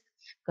ડિફેક્ટ્સ.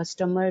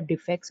 Customer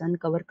ડિફેક્ટ્સ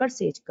uncover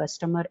કરશે જ,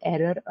 કસ્ટમર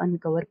એરર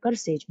અનકવર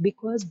કરશે જ,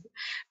 because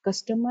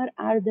customer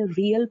are the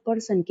real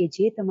person કે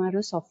જે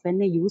તમારા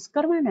સોફ્ટવેરને યુઝ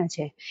કરવાના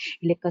છે.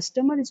 એટલે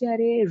કસ્ટમર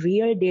જ્યારે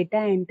રિયલ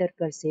ડેટા એન્ટર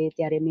કરશે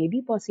ત્યારે મે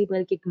બી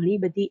પોસિબલ કે ઘણી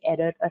બધી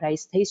એરર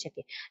અરાઇઝ થઈ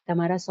શકે,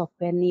 તમારા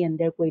સોફ્ટવેરની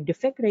અંદર કોઈ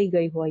ડિફેક્ટ રહી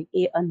ગઈ હોય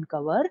એ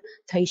અનકવર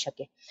થઈ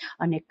શકે.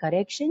 અને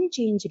કરેક્શન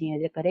ચેન્જની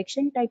અંદર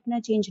કરેક્શન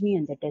ટાઈપના ચેન્જની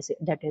અંદર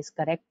દેટ ઇઝ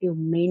કરેક્ટિવ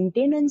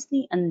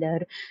મેન્ટેનન્સની અંદર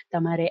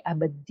તમારે આ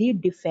બધી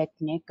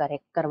ડિફેક્ટને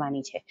કરેક્ટ કરવાની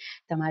છે.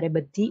 તમારે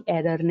બધી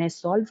એરરને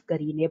સોલ્વ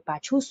કરીને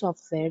પાછું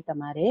સોફ્ટવેર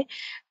તમારે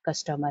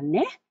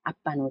કસ્ટમરને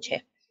આપવાનું છે.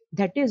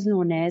 That is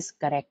known as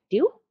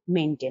corrective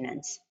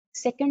maintenance.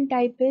 Second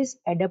type is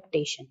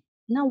adaptation.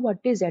 Now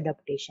what is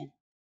adaptation?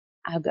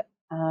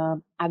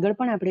 આગળ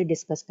પણ આપણે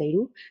ડિસ્કસ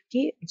કર્યું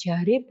કે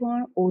જ્યારે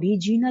પણ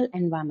ઓરિજિનલ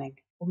એન્વાયરમેન્ટ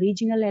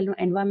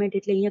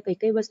એટલે અહીંયા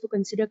કઈ વસ્તુ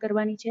કન્સિડર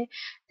કરવાની છે,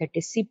 that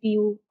is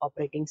CPU,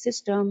 operating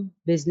system,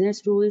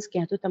 business rules,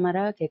 ક્યાં તો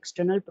તમારા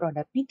એક્સટર્નલ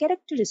પ્રોડક્ટની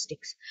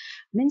કેરેક્ટરિસ્ટિક્સ,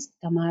 મીન્સ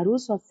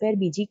તમારું સોફ્ટવેર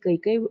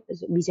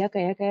બીજા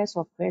કયા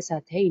સોફ્ટવેર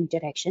સાથે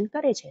ઇન્ટરેક્શન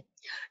કરે છે.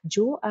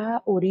 જો આ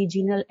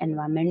ઓરિજિનલ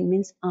એન્વાયરમેન્ટ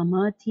મીન્સ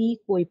આમાંથી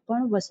કોઈ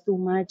પણ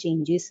વસ્તુમાં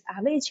ચેન્જીસ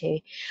આવે છે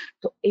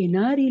તો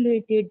એના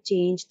રિલેટેડ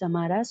ચેન્જ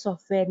તમારા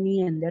સોફ્ટવેરની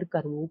અંદર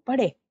કરવું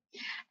પડે.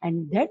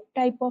 And that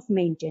type of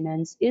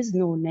maintenance is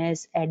known as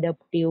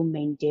adaptive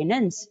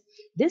maintenance.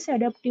 This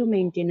adaptive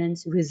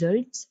maintenance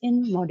results in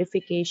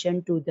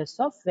modification to the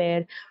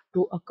software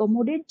to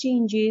accommodate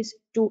changes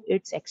to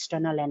its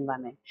external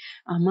environment.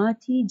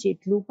 આમાંથી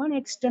જેટલું પણ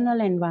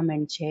એક્સટર્નલ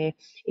એન્વાયરમેન્ટ છે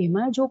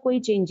એમાં જો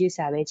કોઈ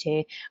ચેન્જીસ આવે છે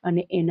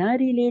અને એના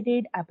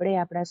રિલેટેડ આપણે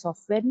આપણા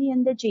સોફ્ટવેરની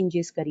અંદર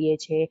ચેન્જીસ કરીએ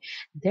છીએ,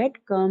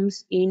 that comes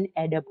in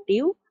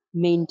adaptive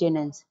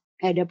maintenance.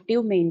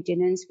 એડપ્ટિવ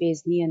maintenance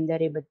ફેઝની અંદર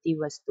એ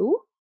બધી વસ્તુ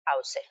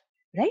આવશે,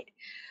 રાઈટ?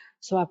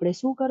 સો આપણે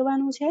શું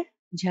કરવાનું છે,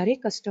 જ્યારે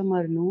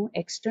કસ્ટમરનું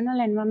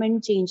એક્સટર્નલ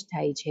એન્વાયરમેન્ટ ચેન્જ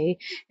થાય છે,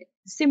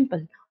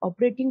 સિમ્પલ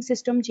ઓપરેટિંગ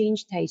સિસ્ટમ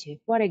ચેન્જ થાય છે,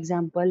 for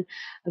example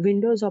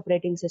Windows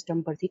operating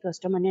system પરથી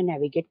કસ્ટમરને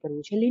નેવિગેટ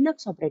કરવું છે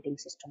લિનક્સ ઓપરેટિંગ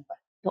સિસ્ટમ પર,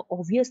 તો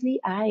ઓબ્વિયસલી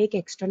આ એક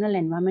એક્સટર્નલ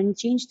એન્વાયરમેન્ટ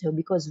ચેન્જ થયું,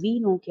 બીકોઝ વી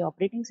નો કે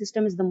operating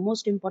system is the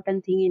most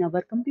important thing in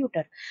our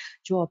computer.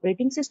 જો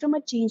ઓપરેટિંગ સિસ્ટમ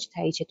જ ચેન્જ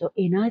થાય છે તો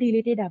એના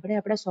રિલેટેડ આપણે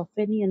આપણા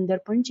સોફ્ટવેરની અંદર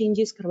પણ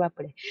ચેન્જીસ કરવા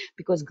પડે,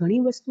 બીકોઝ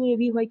ઘણી વસ્તુ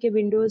એવી હોય કે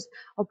વિન્ડોઝ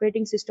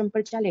ઓપરેટિંગ સિસ્ટમ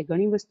પર ચાલે,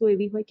 ઘણી વસ્તુ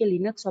એવી હોય કે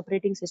લિનક્સ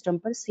ઓપરેટિંગ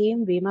સિસ્ટમ પર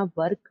સેમ વેમાં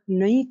વર્ક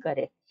નહીં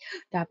કરે.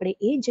 તો આપણે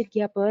એ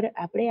જગ્યા પર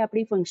આપણે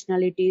આપણી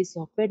ફંક્શનાલિટી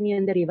સોફ્ટવેરની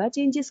અંદર એવા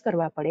ચેન્જીસ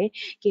કરવા પડે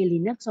કે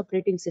લિનક્સ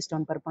ઓપરેટિંગ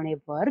સિસ્ટમ પર પણ એ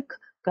વર્ક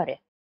કરે.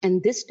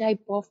 And this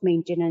type of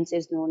maintenance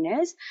is known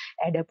as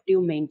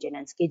adaptive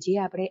maintenance, કે જે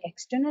આપણે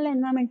એક્સટર્નલ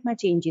એન્વાયરમેન્ટમાં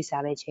ચેન્જીસ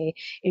આવે છે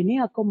એને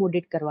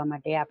અકોમોડેટ કરવા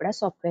માટે આપણા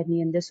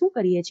સોફ્ટવેરની અંદર શું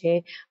કરીએ છીએ,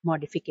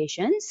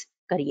 મોડિફિકેશન્સ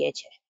કરીએ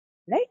છીએ,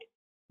 right?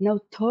 Now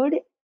third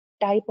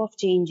type of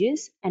change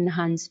is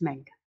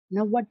enhancement.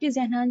 Now what is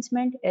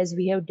enhancement? As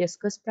we have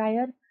discussed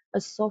prior, a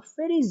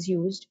software is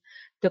used,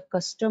 the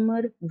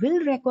customer will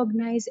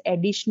recognize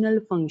additional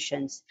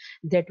functions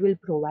that will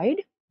provide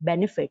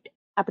benefit.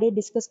 આપણે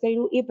discuss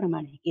કર્યું એ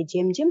પ્રમાણે કે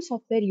જેમ જેમ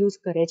software use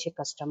કરે છે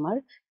customer,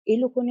 એ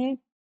લોકોને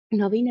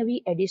નવી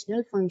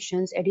એડિશનલ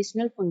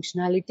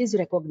ફંક્શનાલિટીઝ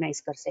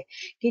રેકોગ્નાઇઝ કરશે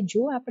કે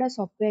જો આપણા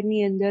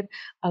સોફ્ટવેરની અંદર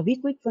આવી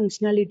કોઈક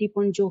ફંક્શનાલિટી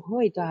પણ જો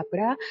હોય તો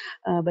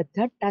આપણા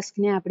બધા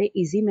ટાસ્કને આપણે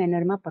ઇઝી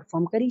મેનરમાં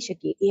પરફોર્મ કરી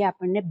શકીએ, એ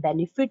આપણને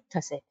બેનિફિટ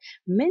થશે.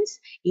 મીન્સ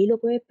એ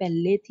લોકોએ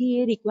પહેલેથી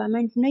એ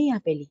રિક્વાયરમેન્ટ નહીં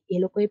આપેલી, એ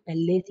લોકોએ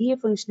પહેલેથી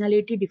એ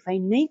ફંક્શનાલિટી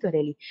ડિફાઇન નહીં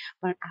કરેલી,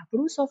 પણ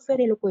આપણું સોફ્ટવેર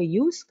એ લોકોએ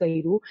યુઝ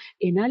કર્યું,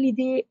 એના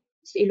લીધે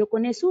એ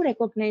લોકોને શું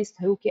રેકોગ્નાઇઝ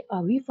થયું કે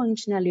આવી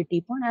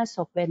ફંક્શનાલિટી પણ આ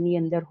સોફ્ટવેરની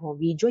અંદર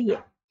હોવી જોઈએ.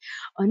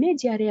 અને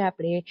જ્યારે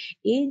આપણે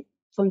એ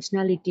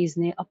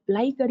ફંક્શનાલિટીઝને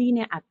અપ્લાય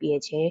કરીને આપીએ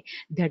છીએ,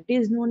 that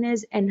is known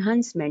as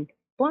enhancement.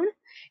 પણ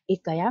એ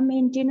કયા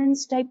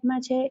મેન્ટેનન્સ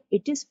ટાઈપમાં છે?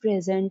 It is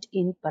present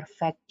in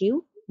પરફેક્ટિવ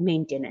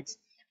maintenance.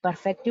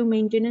 પરફેક્ટિવ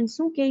maintenance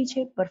શું કહે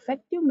છે?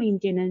 પરફેક્ટિવ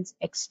maintenance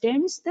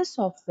એક્સટેન્ડ્સ the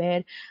software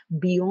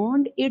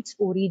beyond it's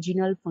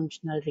original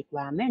functional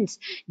requirements.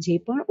 જે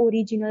પણ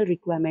ઓરિજિનલ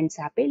રિક્વાયરમેન્ટ્સ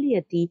આપેલી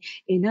હતી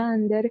એના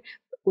અંદર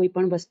કોઈ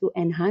પણ વસ્તુ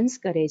એન્હાન્સ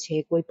કરે છે,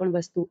 કોઈ પણ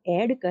વસ્તુ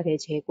એડ કરે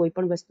છે, કોઈ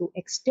પણ વસ્તુ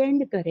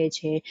એક્સટેન્ડ કરે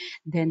છે,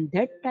 then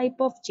that type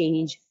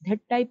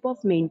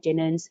of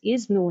maintenance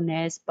is known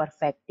as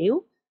perfective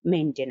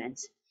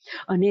maintenance.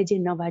 અને જે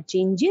નવા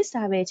ચેન્જીસ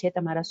આવે છે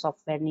તમારા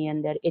સોફ્ટવેરની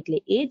અંદર, એટલે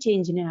એ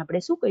ચેન્જને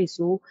આપણે શું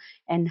કહીશું?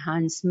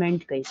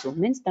 એન્હાન્સમેન્ટ કહીશું.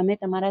 મીન્સ તમે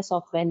તમારા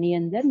સોફ્ટવેરની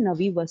અંદર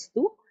નવી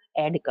વસ્તુ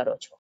એડ કરો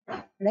છો,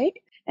 right?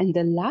 And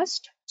the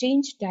last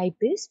change type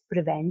is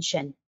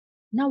prevention.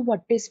 Now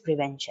what is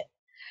prevention?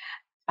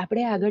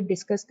 આપણે આગળ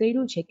ડિસ્કસ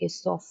કર્યું છે કે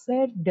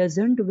software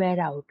doesn't wear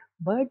out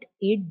but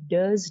it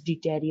does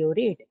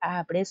ડિટેરિયોરેટ. આ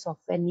આપણે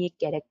સોફ્ટવેરની એક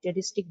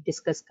કેરેક્ટરિસ્ટિક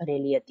ડિસ્કસ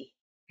કરેલી હતી,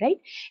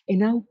 રાઈટ?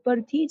 એના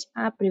ઉપરથી જ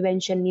આ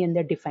પ્રિવેન્શનની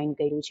અંદર ડિફાઇન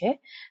કર્યું છે.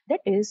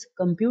 That is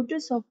computer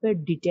software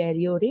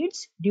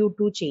ડિટેરિયોરેટ્સ due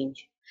to change,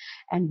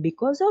 and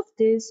because of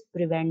this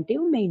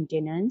preventive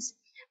maintenance,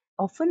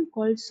 often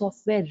called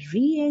software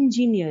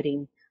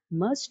re-engineering,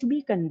 must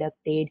be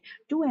conducted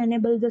to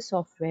enable the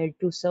software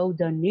to serve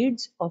the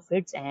needs of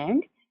its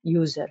end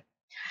user.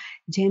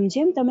 જેમ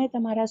જેમ તમે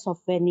તમારા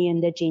સોફ્ટવેરની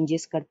અંદર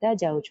changes કરતા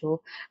જાઓ છો,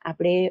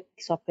 આપણે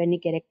સોફ્ટવેરની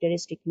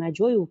કેરેક્ટરિસ્ટિકમાં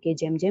જોયું કે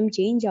જેમ જેમ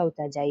ચેન્જ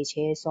આવતા જાય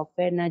છે,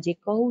 સોફ્ટવેરના જે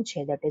કર્વ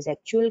છે, દેટ ઇઝ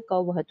એકચ્યુઅલ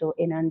કર્વ હતો,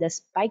 એના અંદર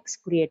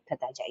સ્પાઇક્સ ક્રિએટ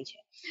થતા જાય છે.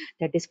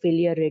 દેટ ઇઝ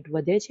ફેલિયર રેટ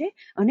વધે છે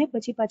અને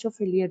પછી પાછો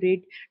ફેલિયર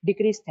રેટ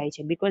ડિક્રીઝ થાય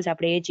છે, બીકોઝ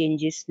આપણે એ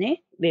ચેન્જીસને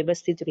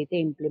વ્યવસ્થિત રીતે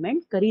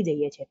ઇમ્પ્લિમેન્ટ કરી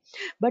દઈએ છીએ.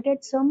 But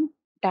at sum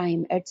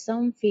time, at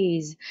some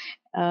phase,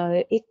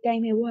 એક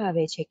ટાઈમ એવો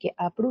આવે છે કે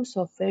આપણું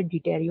સોફ્ટવેર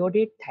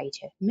ડિટેરિયોરેટ થાય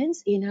છે, મીન્સ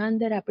એના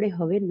અંદર આપણે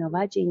હવે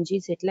નવા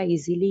ચેન્જીસ એટલા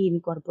ઇઝીલી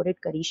ઇન્કોર્પોરેટ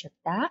કરી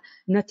શકતા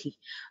નથી.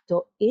 તો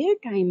એ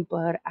ટાઈમ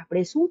પર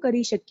આપણે શું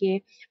કરી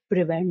શકીએ?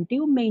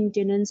 પ્રિવેન્ટિવ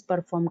મેન્ટેનન્સ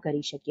પરફોર્મ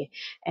કરી શકીએ.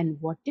 And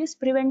what is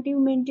preventive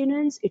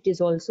maintenance? It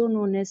is also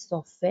known as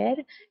software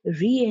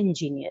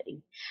રીએન્જિનિયરિંગ.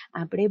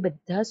 આપણે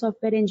બધા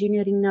સોફ્ટવેર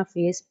એન્જિનિયરિંગના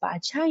ફેઝ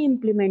પાછા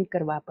ઇમ્પ્લિમેન્ટ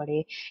કરવા પડે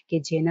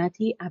કે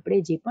જેનાથી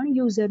આપણે જે પણ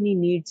યુઝરની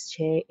નીડ્સ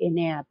છે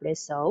એને આપણે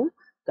સર્વ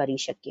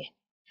કરી શકીએ.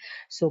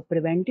 So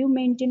preventive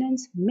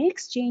maintenance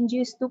makes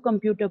changes to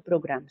computer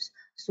programs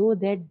so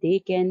that they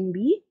can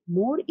be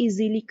more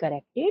easily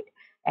corrected,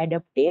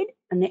 adapted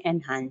and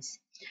enhanced.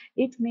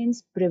 It means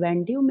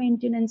preventive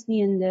maintenance ની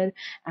અંદર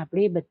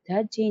આપણે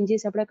બધા જ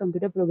ચેન્જીસ આપણા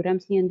કમ્પ્યુટર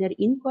પ્રોગ્રામ્સની અંદર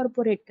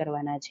ઇન્કોર્પોરેટ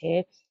કરવાના છે,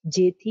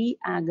 જેથી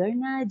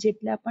આગળના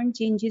જેટલા પણ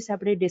ચેન્જીસ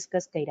આપણે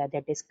ડિસ્કસ કર્યા,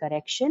 દેટ ઇઝ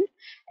કરેક્શન,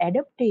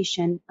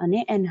 એડપ્ટેશન અને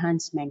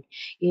એન્હાન્સમેન્ટ,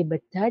 એ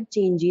બધા જ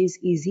ચેન્જીસ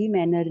ઇઝી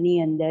મેનરની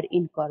અંદર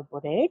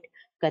ઇન્કોર્પોરેટ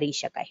કરી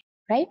શકાય.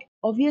 રાઈટ?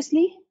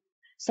 ઓબ્વિયસલી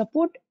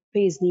સપોર્ટ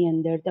ફેઝની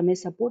અંદર તમે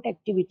સપોર્ટ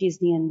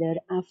એક્ટિવિટીઝની અંદર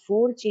આ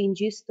 4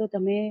 ચેન્જીસ તો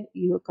તમે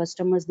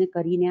કસ્ટમર્સને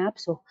કરીને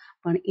આપશો,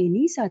 પણ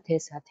એની સાથે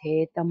સાથે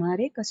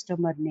તમારે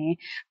કસ્ટમરને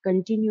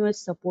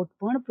કન્ટિન્યુઅસ સપોર્ટ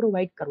પણ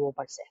પ્રોવાઈડ કરવો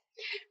પડશે.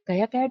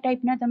 કયા કયા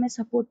ટાઈપના તમે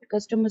સપોર્ટ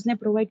કસ્ટમર્સને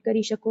પ્રોવાઈડ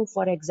કરી શકો?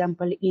 For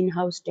example in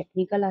house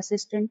technical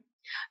assistant.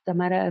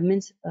 તમારા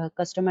મીન્સ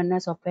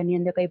કસ્ટમરના સોફ્ટવેરની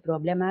અંદર કંઈ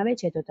પ્રોબ્લેમ આવે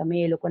છે તો તમે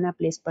એ લોકોના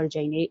પ્લેસ પર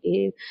જઈને એ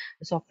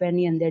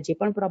સોફ્ટવેરની અંદર જે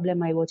પણ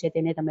પ્રોબ્લેમ આવ્યો છે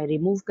તેને તમે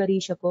રિમૂવ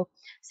કરી શકો.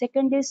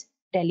 Second is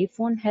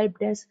telephone help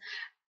desk.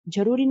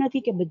 જરૂરી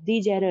નથી કે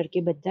બધી જ એરર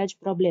કે બધા જ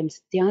પ્રોબ્લેમ્સ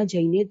ત્યાં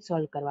જઈને જ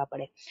સોલ્વ કરવા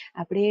પડે.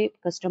 આપણે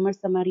કસ્ટમર્સ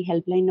તમારી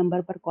હેલ્પલાઇન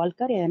નંબર પર કોલ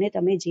કરે અને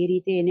તમે જે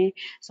રીતે એને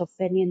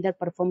સોફ્ટવેરની અંદર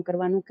પરફોર્મ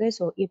કરવાનું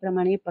કહેશો એ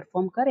પ્રમાણે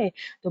પરફોર્મ કરે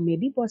તો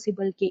મે બી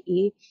પોસિબલ કે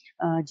એ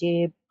જે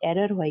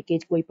એરર હોય કે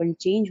કોઈ પણ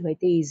ચેન્જ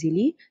હોય તે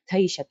ઇઝીલી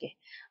થઈ શકે.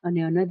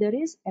 અને another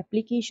is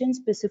application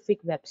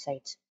specific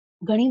websites.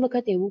 ઘણી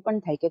વખત એવું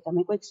પણ થાય કે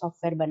તમે કોઈક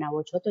સોફ્ટવેર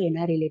બનાવો છો તો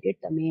એના રિલેટેડ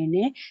તમે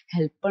એને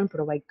હેલ્પ પણ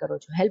પ્રોવાઈડ કરો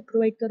છો. હેલ્પ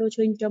પ્રોવાઈડ કરો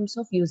છો in terms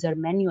of user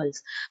manuals,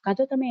 કાં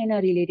તો તમે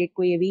એના રિલેટેડ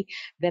કોઈ એવી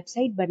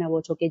વેબસાઇટ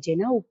બનાવો છો કે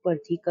જેના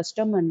ઉપરથી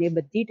કસ્ટમરને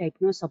બધી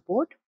ટાઈપનો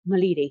સપોર્ટ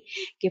મળી રહી.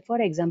 કે ફોર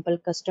એક્ઝામ્પલ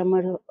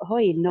કસ્ટમર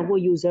હોય, નવો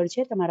યુઝર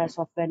છે તમારા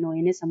સોફ્ટવેરનો,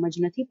 એને સમજ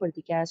નથી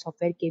પડતી કે આ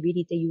સોફ્ટવેર કેવી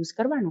રીતે યુઝ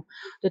કરવાનું,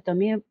 તો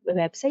તમે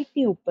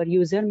વેબસાઇટની ઉપર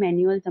યુઝર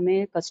મેન્યુઅલ તમે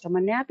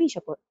કસ્ટમરને આપી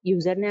શકો,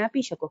 યુઝરને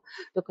આપી શકો.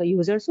 તો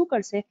યુઝર શું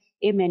કરશે?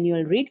 એ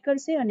મેન્યુઅલ રીડ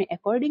કરશે અને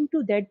એકોર્ડિંગ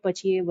ટુ ધેટ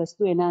પછી એ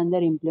વસ્તુ એના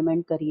અંદર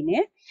ઇમ્પ્લિમેન્ટ કરીને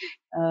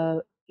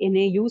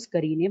એને યુઝ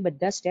કરીને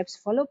બધા સ્ટેપ્સ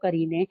ફોલો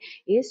કરીને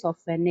એ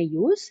સોફ્ટવેરને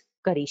યુઝ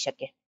કરી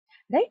શકે.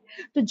 રાઈટ?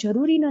 તો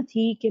જરૂરી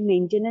નથી કે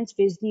મેન્ટેનન્સ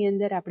ફેઝની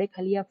અંદર આપણે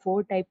ખાલી આ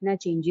 4 ટાઈપના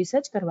ચેન્જીસ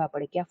જ કરવા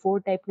પડે, કે આ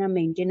 4 ટાઈપના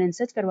મેન્ટેનન્સ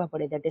જ કરવા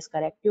પડે. That is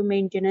corrective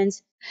maintenance,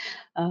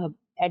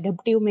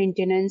 એડપ્ટિવ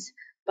maintenance,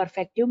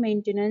 પરફેક્ટિવ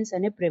maintenance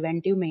અને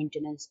પ્રિવેન્ટિવ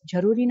મેન્ટેનન્સ.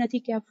 જરૂરી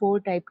નથી કે આ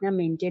 4 ટાઈપના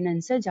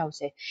મેન્ટેનન્સ જ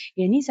આવશે.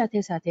 એની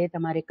સાથે સાથે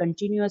તમારે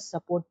કન્ટિન્યુઅસ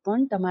સપોર્ટ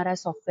પણ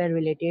તમારા સોફ્ટવેર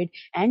રિલેટેડ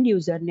એન્ડ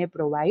યુઝરને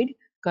પ્રોવાઈડ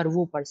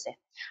કરવું પડશે.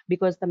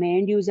 બિકોઝ તમે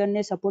એન્ડ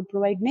યુઝરને સપોર્ટ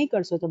પ્રોવાઈડ નહીં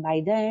કરશો તો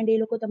બાય ધ એન્ડ એ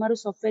લોકો તમારું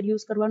સોફ્ટવેર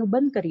યુઝ કરવાનું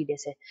બંધ કરી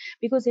દેશે.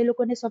 બિકોઝ એ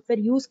લોકોને સોફ્ટવેર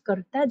યુઝ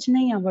કરતા જ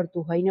નહીં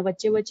આવડતું હોય ને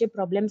વચ્ચે વચ્ચે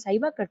પ્રોબ્લેમ્સ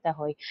આવ્યા કરતા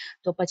હોય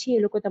તો પછી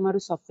એ લોકો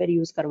તમારું સોફ્ટવેર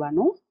યુઝ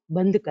કરવાનું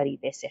બંધ કરી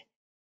દેશે.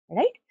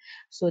 Right?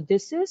 So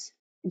this is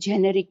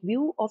generic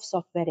view of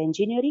software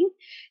engineering.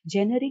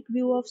 Generic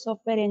view of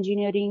software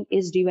engineering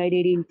is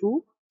divided into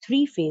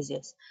 3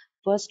 phases.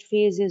 First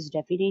phase is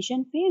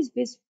definition phase,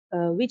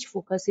 which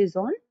focuses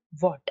on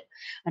what.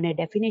 અને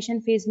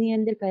definition phase ની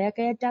અંદર કયા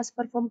કયા task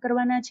perform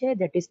કરવાના છે?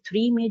 That is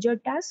 3 major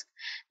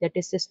tasks.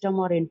 That is system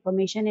or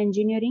information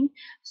engineering,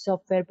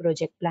 software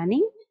project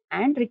planning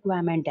and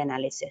requirement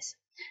analysis.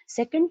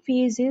 Second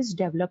phase is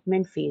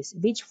development phase,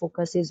 which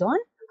focuses on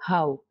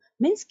how,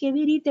 means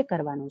કેવી રીતે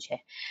કરવાનું છે.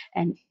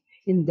 And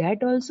in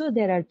that also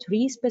there are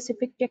 3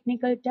 specific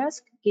technical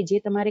tasks કે જે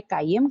તમારે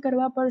કાયમ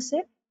કરવા પડશે.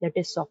 That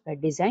is software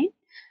design,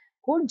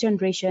 code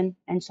generation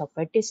and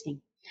software testing.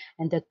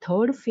 And the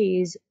third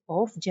phase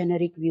of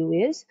generic view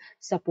is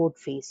support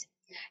phase.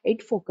 It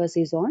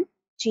focuses on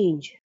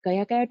change.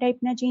 કયા કયા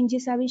ટાઈપના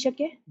changes આવી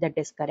શકે? That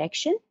is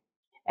correction,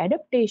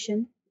 adaptation,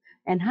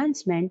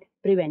 enhancement,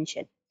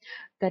 prevention.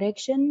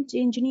 Correction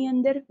ચેન્જની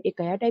અંદર એ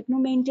કયા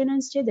ટાઈપનું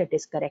maintenance છે? That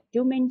is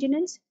corrective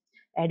maintenance.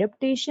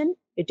 Adaptation,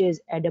 it is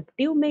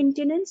adaptive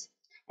maintenance.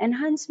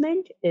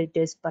 Enhancement, it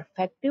is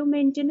perfective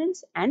maintenance.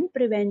 And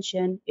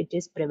prevention, it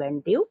is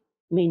preventive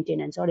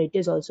maintenance, or it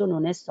is also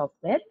known as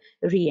software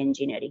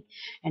re-engineering.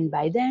 And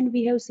by the end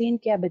we have seen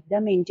કે આ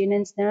બધા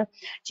મેન્ટેનન્સના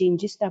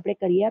changes તો આપણે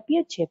કરી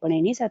આપીએ જ છે, પણ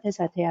એની સાથે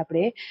સાથે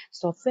આપણે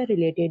સોફ્ટવેર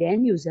રિલેટેડ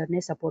એન્ડ યુઝરને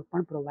સપોર્ટ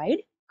પણ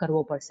પ્રોવાઈડ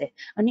કરવો પડશે.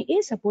 અને એ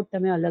સપોર્ટ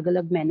તમે અલગ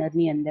અલગ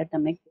મેનરની અંદર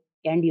તમે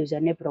એન્ડ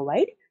યુઝરને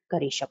પ્રોવાઈડ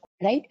કરી શકો.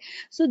 Right?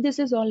 So this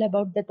is all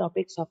about the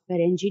topic software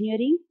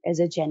engineering as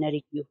a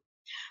generic view.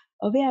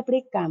 હવે આપણે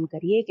એક કામ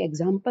કરીએ, એક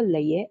એક્ઝામ્પલ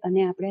લઈએ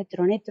અને આપણે આ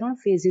 3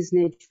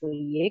 ફેઝિસને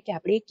જોઈએ કે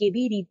આપણે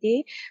કેવી રીતે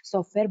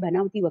સોફ્ટવેર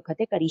બનાવતી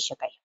વખતે કરી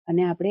શકાય.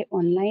 અને આપણે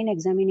ઓનલાઈન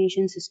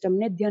એક્ઝામિનેશન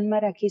સિસ્ટમને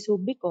ધ્યાનમાં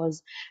રાખીશું, બિકોઝ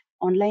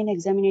ઓનલાઈન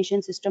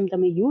એક્ઝામિનેશન સિસ્ટમ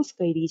તમે યુઝ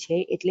કરી છે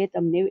એટલે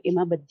તમને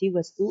એમાં બધી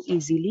વસ્તુ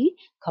ઇઝીલી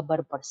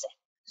ખબર પડશે.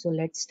 So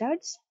let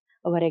start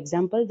hour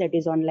example that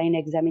is online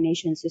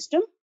examination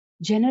system.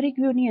 Generic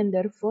વ્યૂની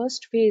અંદર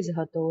ફર્સ્ટ ફેઝ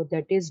હતો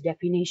that is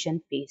definition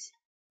phase,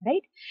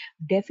 right.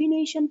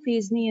 Definition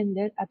ફેઝની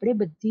અંદર આપણે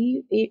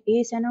બધી એ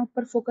શેના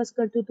ઉપર ફોકસ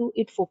કરતું હતું?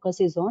 It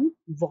ફોકસીસ on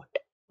vote.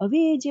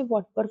 હવે એ જે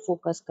વોટ પર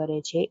ફોકસ કરે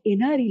છે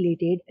એના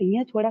રિલેટેડ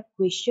અહીંયા થોડા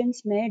ક્વેશ્ચન્સ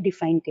મેં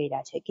ડિફાઇન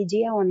કર્યા છે કે જે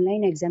આ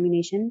ઓનલાઈન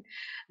એક્ઝામિનેશન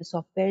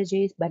સોફ્ટવેર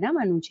જે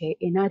બનાવવાનું છે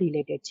એના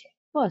રિલેટેડ છે.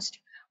 First,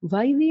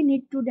 why we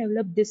need to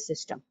develop this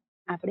system.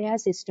 આપણે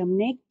આ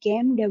સિસ્ટમને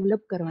કેમ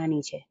ડેવલપ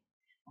કરવાની છે,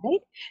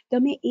 રાઈટ.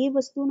 તમે એ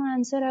વસ્તુનો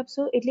આન્સર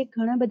આપશો એટલે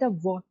ઘણા બધા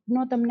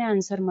વોટનો તમને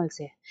આન્સર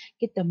મળશે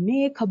કે તમને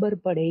એ ખબર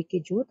પડે કે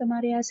જો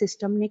તમારે આ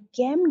સિસ્ટમને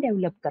કેમ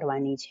ડેવલપ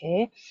કરવાની છે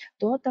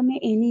તો તમે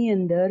એની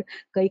અંદર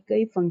કઈ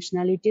કઈ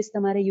ફંક્શનાલિટીઝ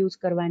તમારે યુઝ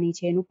કરવાની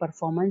છે, એનું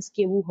પરફોર્મન્સ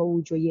કેવું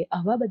હોવું જોઈએ,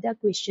 આવા બધા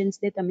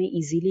ક્વેશ્ચન્સને તમે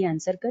ઇઝીલી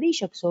આન્સર કરી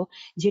શકશો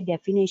જે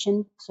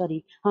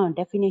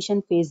ડેફિનેશન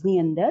ફેઝની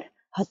અંદર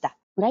હતા,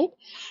 રાઈટ.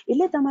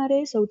 એટલે તમારે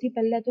સૌથી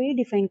પહેલા તો એ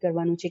ડિફાઇન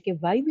કરવાનું છે કે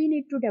why we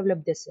need to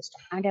develop this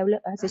system.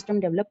 આ સિસ્ટમ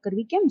ડેવલપ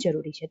કરવી કેમ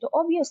જરૂરી છે? તો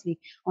ઓબ્વિયસલી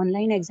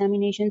ઓનલાઈન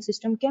એક્ઝામિનેશન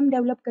સિસ્ટમ કેમ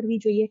ડેવલપ કરવી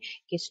જોઈએ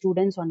કે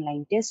સ્ટુડન્ટ્સ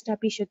ઓનલાઈન ટેસ્ટ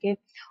આપી શકે,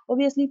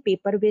 ઓબ્વિયસલી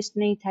પેપર વેસ્ટ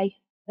નહીં થાય,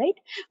 રાઈટ.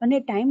 અને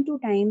ટાઈમ ટુ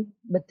ટાઈમ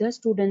બધા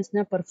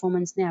સ્ટુડન્ટ્સના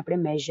પરફોર્મન્સને આપણે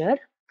મેજર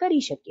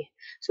કરી શકીએ.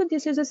 So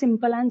this is a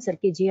simple answer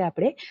કે જે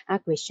આપણે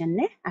આ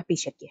ક્વેશ્ચનને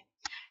આપી શકીએ.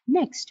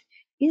 Next,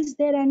 is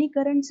there any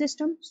current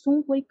system?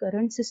 શું કોઈ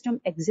કરંટ સિસ્ટમ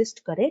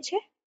એક્ઝિસ્ટ કરે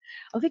છે?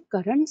 હવે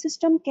current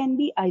system can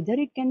be either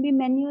it can be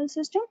manual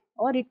system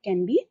or it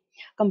can be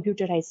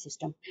computerise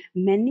system.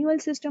 Manual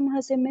system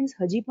હશે મીન્સ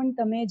હજી પણ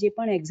તમે જે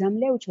પણ એક્ઝામ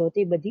લેવ છો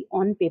તે બધી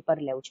ઓન પેપર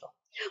લેવ છો.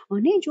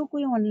 અને જો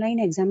કોઈ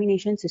ઓનલાઈન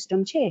એક્ઝામિનેશન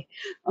સિસ્ટમ છે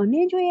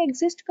અને જો એ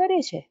એક્ઝિસ્ટ કરે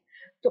છે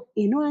તો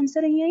એનો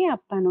આન્સર અહીંયા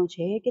આપવાનો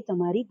છે કે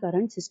તમારી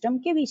કરંટ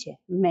સિસ્ટમ કેવી છે,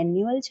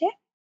 મેન્યુઅલ છે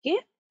કે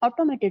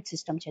ઓટોમેટેડ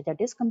સિસ્ટમ છે, દેટ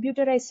ઇઝ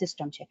કમ્પ્યુટરાઇઝ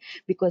સિસ્ટમ છે.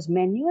 બિકોઝ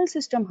મેન્યુઅલ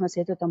સિસ્ટમ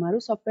હશે તો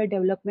તમારું સોફ્ટવેર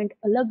ડેવલપમેન્ટ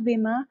અલગ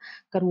વેમાં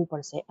કરવું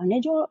પડશે અને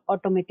જો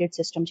ઓટોમેટેડ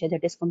સિસ્ટમ છે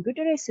દેટ ઇઝ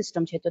કમ્પ્યુટરાઇઝ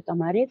સિસ્ટમ છે તો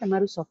તમારે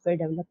તમારું સોફ્ટવેર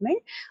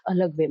ડેવલપમેન્ટ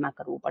અલગ વેમાં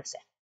કરવું પડશે,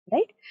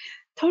 right.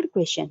 Third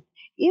question,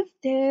 if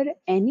there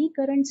any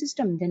current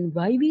system than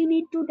why we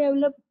need to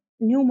develop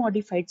new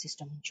modified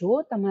system.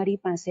 જો તમારી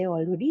પાસે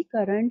ઓલરેડી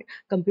કરંટ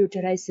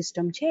કમ્પ્યુટરાઇઝ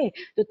સિસ્ટમ છે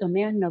તો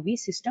તમે આ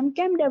નવી સિસ્ટમ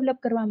કેમ ડેવલપ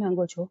કરવા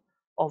માંગો છો?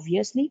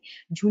 ઓબ્વિયસલી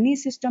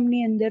જૂની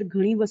સિસ્ટમની અંદર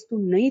ઘણી વસ્તુ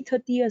નહીં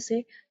થતી હશે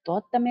તો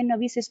જ તમે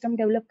નવી સિસ્ટમ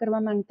ડેવલપ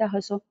કરવા માંગતા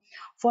હશો.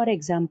 ફોર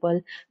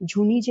એક્ઝામ્પલ,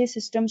 જૂની જે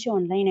સિસ્ટમ છે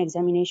ઓનલાઈન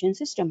એક્ઝામિનેશન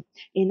સિસ્ટમ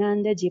એના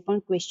અંદર જે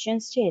પણ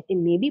ક્વેશ્ચન્સ છે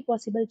તે મે બી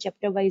પોસિબલ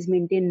ચેપ્ટર વાઇઝ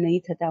મેન્ટેન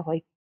નહીં થતા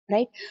હોય,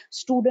 રાઈટ.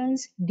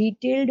 સ્ટુડન્ટ્સ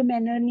ડિટેલ્ડ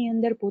મેનરની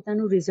અંદર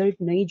પોતાનું રિઝલ્ટ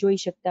નહીં જોઈ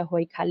શકતા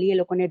હોય, ખાલી એ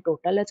લોકોને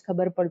ટોટલ જ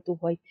ખબર પડતું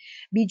હોય.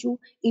 બીજું,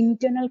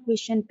 internal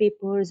question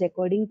papers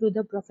according to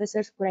the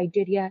professors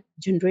criteria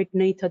generate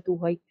નહીં થતું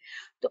હોય.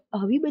 તો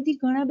આવી બધી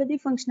ઘણા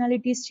બધી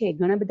ફંક્શનાલિટીઝ છે,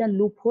 ઘણા બધા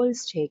લૂપ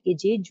હોલ્સ છે કે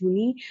જે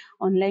જૂની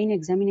ઓનલાઈન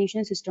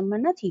એક્ઝામિનેશન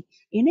સિસ્ટમમાં નથી.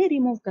 એને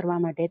રિમૂવ કરવા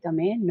માટે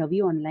તમે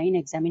નવી ઓનલાઈન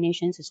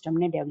એક્ઝામિનેશન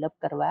સિસ્ટમને ડેવલપ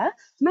કરવા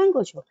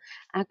માંગો છો.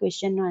 આ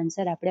ક્વેશ્ચનનો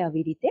આન્સર આપણે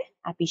આવી રીતે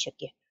આપી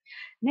શકીએ.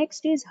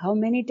 Next is how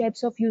many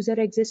types of user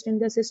exist in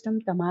the system.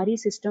 તમારી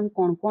સિસ્ટમ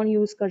કોણ કોણ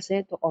યુઝ કરશે?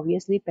 તો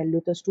ઓબ્વિયસલી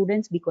પહેલું તો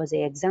સ્ટુડન્ટ્સ બિકોઝ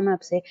એ એક્ઝામ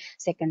આપશે,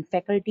 સેકન્ડ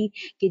ફેકલ્ટી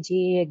કે જે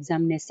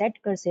એક્ઝામને સેટ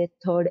કરશે,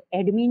 થર્ડ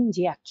એડમિન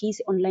જે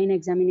આખી ઓનલાઈન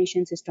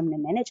એક્ઝામિનેશન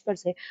સિસ્ટમને મેનેજ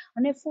કરશે,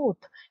 અને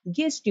fourth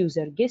guest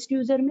user. Guest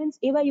user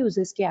means એવા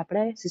યુઝર્સ કે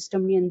આપણા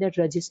સિસ્ટમની અંદર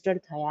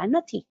રજિસ્ટર થયા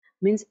નથી.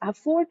 મીન્સ આ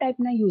 4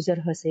 ટાઈપના યુઝર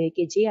હશે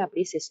કે જે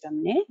આપણી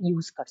સિસ્ટમને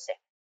યુઝ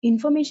કરશે.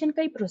 ઇન્ફોર્મેશન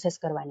કઈ પ્રોસેસ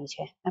કરવાની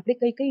છે, આપણે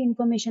કઈ કઈ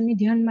ઇન્ફોર્મેશનની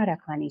ધ્યાનમાં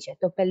રાખવાની છે?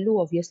 તો પહેલું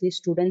obviously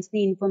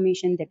સ્ટુડન્ટ્સની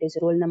information that is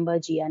roll number,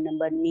 GR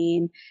number,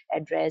 name,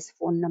 address,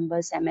 phone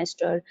number,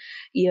 semester,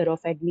 year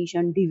of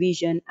admission,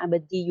 division, આ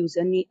બધી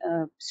યુઝરની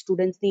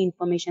સ્ટુડન્ટ્સની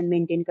ઇન્ફોર્મેશન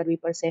મેન્ટેન કરવી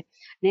પડશે.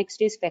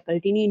 નેક્સ્ટ ઇઝ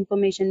ફેકલ્ટીની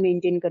ઇન્ફોર્મેશન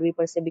મેન્ટેન કરવી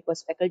પડશે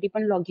બિકોઝ ફેકલ્ટી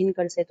પણ લોગિન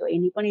કરશે તો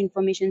એની પણ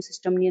ઇન્ફોર્મેશન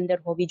સિસ્ટમની અંદર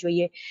હોવી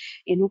જોઈએ.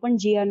 એનું પણ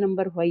જીઆર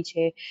નંબર હોય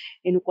છે,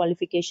 એનું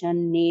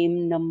qualification, name,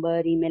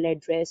 number, email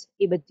address,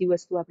 એ બધી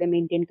વસ્તુ આપણે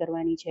મેન્ટેન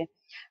કરવાની છે.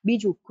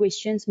 બીજું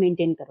ક્વેશ્ચન્સ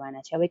મેન્ટેન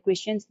કરવાના છે. હવે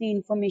ક્વેશ્ચન્સની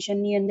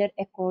ઇન્ફોર્મેશનની અંદર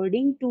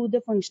according to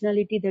the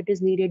functionality that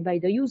is needed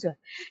by the user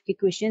કે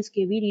ક્વેશ્ચન્સ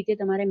કેવી રીતે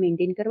તમારે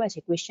મેન્ટેન કરવા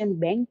છે, ક્વેશ્ચન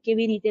બેંક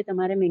કેવી રીતે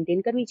તમારે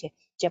મેન્ટેન કરવી છે,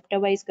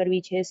 ચેપ્ટર વાઇઝ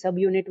કરવી છે,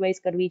 સબ યુનિટ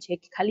વાઇઝ કરવી છે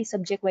કે ખાલી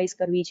સબ્જેક્ટ વાઇઝ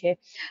કરવી છે.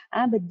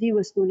 આ બધી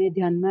વસ્તુને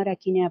ધ્યાનમાં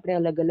રાખીને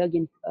આપણે અલગ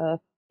અલગ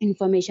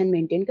ઇન્ફોર્મેશન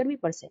મેન્ટેન કરવી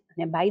પડશે.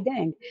 અને બાય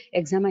ધ એન્ડ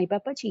એક્ઝામ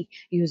આપ્યા પછી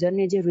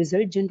યુઝરને જે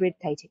રિઝલ્ટ જનરેટ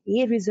થાય છે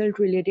એ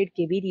રિઝલ્ટ રિલેટેડ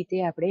કેવી રીતે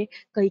આપણે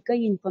કઈ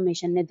કઈ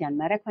ઇન્ફોર્મેશનને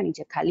ધ્યાનમાં રાખવાની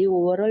છે. ખાલી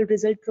ઓવરઓલ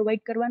રિઝલ્ટ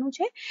પ્રોવાઈડ કરવાનું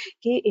છે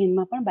કે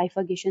એમાં પણ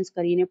બાયફર્ગેશન્સ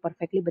કરીને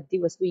પરફેક્ટલી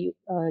બધી વસ્તુ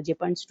જે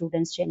પણ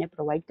સ્ટુડન્ટ્સ છે એને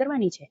પ્રોવાઈડ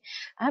કરવાની છે.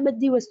 આ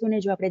બધી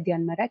વસ્તુને જો આપણે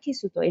ધ્યાનમાં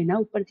રાખીશું તો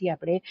એના ઉપરથી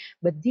આપણે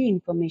બધી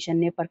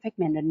ઇન્ફોર્મેશનને પરફેક્ટ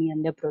મેનરની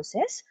અંદર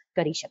પ્રોસેસ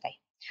કરી શકાય.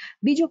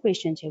 બીજો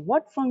ક્વેશ્ચન છે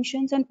vote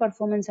functions and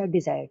performance R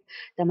desired.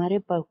 તમારે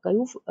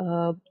કયું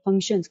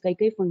ફંક્શન્સ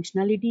કઈ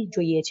ફંક્શનાલિટી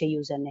જોઈએ છે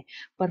યુઝરને,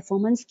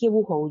 પરફોર્મન્સ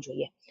કેવું હોવું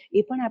જોઈએ,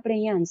 એ પણ આપણે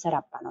અહીંયા આન્સર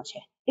આપવાનો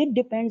છે. It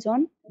depends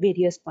on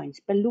various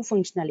points. પહેલું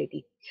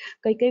ફંક્શનાલિટી,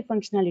 કઈ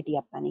ફંક્શનાલિટી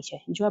આપવાની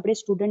છે. જો આપણે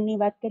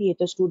સ્ટુડન્ટની વાત કરીએ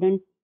તો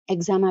સ્ટુડન્ટ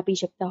એક્ઝામ આપી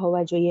શકતા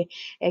હોવા જોઈએ,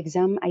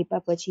 એક્ઝામ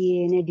આપ્યા પછી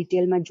એને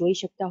ડિટેલમાં જોઈ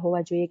શકતા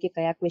હોવા જોઈએ કે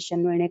કયા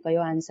ક્વેશ્ચનનો એને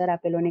કયો આન્સર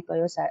આપેલો અને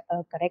કયો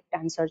કરેક્ટ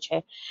આન્સર છે.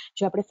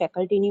 જો આપણે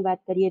ફેકલ્ટીની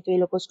વાત કરીએ તો એ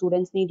લોકો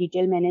સ્ટુડન્ટ્સની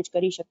ડિટેલ મેનેજ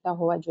કરી શકતા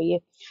હોવા જોઈએ,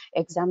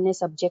 એક્ઝામને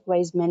સબ્જેક્ટ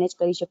વાઇઝ મેનેજ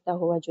કરી શકતા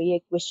હોવા જોઈએ,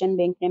 ક્વેશ્ચન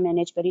બેંકને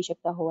મેનેજ કરી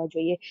શકતા હોવા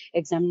જોઈએ,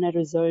 એક્ઝામના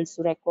results,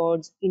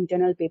 records,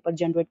 internal paper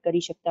generate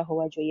કરી શકતા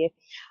હોવા જોઈએ.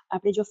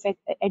 આપણે જો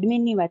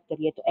એડમિનની વાત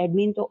કરીએ તો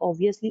એડમિન તો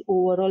ઓબ્વિયસલી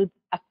ઓવરઓલ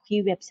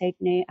આખી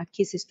વેબસાઇટને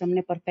આખી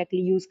સિસ્ટમને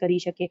પરફેક્ટલી યુઝ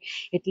કરી શકે,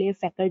 એટલે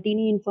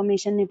ફેકલ્ટીની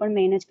ઇન્ફોર્મેશનને પણ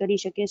મેનેજ કરી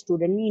શકે,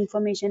 સ્ટુડન્ટની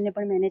ઇન્ફોર્મેશનને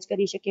પણ મેનેજ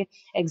કરી શકે,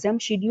 એક્ઝામ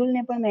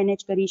શિડ્યુલને પણ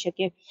મેનેજ કરી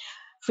શકે,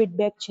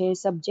 ફીડબેક છે,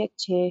 સબ્જેક્ટ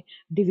છે,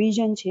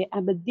 ડિવિઝન છે,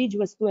 આ બધી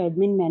જ વસ્તુ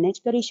એડમિન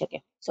મેનેજ કરી શકે.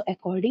 સો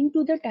according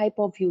to the type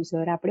of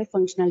user આપણે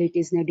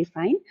ફંક્શનાલિટીઝને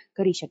ડિફાઇન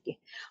કરી શકીએ.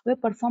 હવે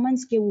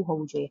પરફોર્મન્સ કેવું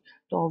હોવું જોઈએ,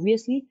 તો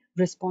ઓબ્વિયસલી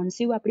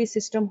રિસ્પોન્સિવ આપણી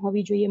સિસ્ટમ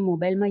હોવી જોઈએ.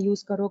 મોબાઈલમાં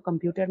યુઝ કરો,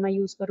 કમ્પ્યુટરમાં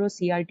યુઝ કરો,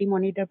 CRT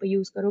મોનિટર પર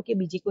યુઝ કરો કે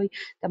બીજી કોઈ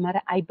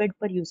તમારા આઈપેડ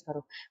પર યુઝ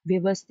કરો,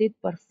 વ્યવસ્થિત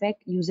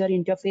પરફેક્ટ યુઝર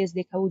ઇન્ટરફેસ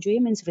દેખાવું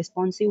જોઈએ, મીન્સ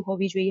રિસ્પોન્સિવ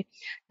હોવી જોઈએ.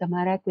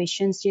 તમારા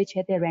ક્વેશ્ચન્સ જે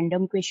છે તે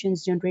રેન્ડમ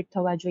ક્વેશ્ચન્સ જનરેટ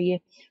થવા જોઈએ.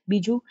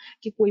 બીજું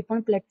કે કોઈ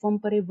પણ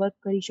પ્લેટફોર્મ પર એ વર્ક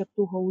કરી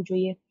શકતું હોવું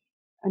જોઈએ.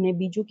 અને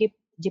બીજું કે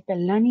જે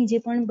પહેલાની જે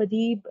પણ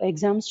બધી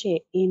એક્ઝામ્સ છે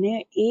એને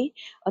એ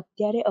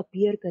અત્યારે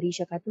અપિયર કરી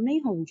શકાતું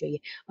નહીં હોવું જોઈએ.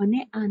 અને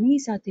આની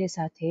સાથે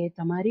સાથે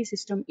તમારી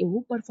સિસ્ટમ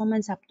એવું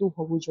પરફોર્મન્સ આપતું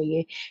હોવું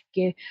જોઈએ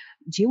કે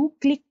જેવું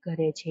ક્લિક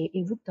કરે છે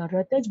એવું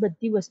તરત જ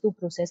બધી વસ્તુ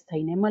પ્રોસેસ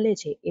થઈને મળે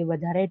છે, એ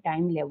વધારે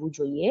ટાઈમ લેવું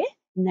જોઈએ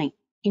નહીં.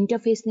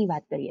 ઇન્ટરફેસની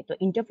વાત કરીએ તો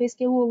ઇન્ટરફેસ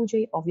કેવું હોવું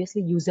જોઈએ,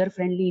 ઓબ્વિયસલી યુઝર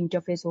ફ્રેન્ડલી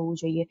ઇન્ટરફેસ હોવું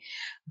જોઈએ.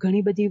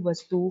 ઘણી બધી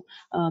વસ્તુ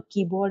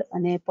કીબોર્ડ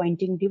અને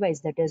Poynting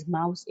device that is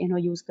mouse એનો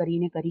યુઝ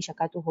કરીને કરી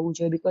શકાતું હોવું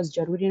જોઈએ, બિકોઝ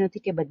જરૂરી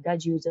નથી કે બધા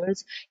જ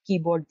યુઝર્સ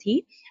કીબોર્ડથી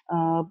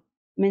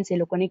મીન્સ એ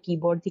લોકોને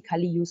કીબોર્ડથી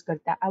ખાલી યુઝ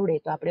કરતા આવડે,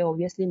 તો આપણે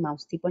ઓબ્વિયસલી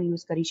માઉસથી પણ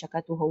યુઝ કરી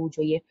શકાતું હોવું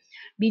જોઈએ.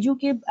 બીજું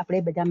કે આપણે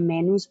બધા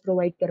મેનુઝ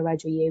પ્રોવાઈડ કરવા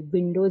જોઈએ,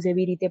 વિન્ડોઝ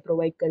એવી રીતે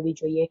પ્રોવાઈડ કરવી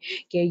જોઈએ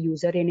કે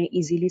યુઝર એને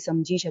ઇઝીલી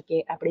સમજી શકે.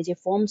 આપણે જે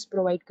ફોર્મ્સ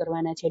પ્રોવાઈડ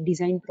કરવાના છે,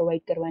 ડિઝાઇન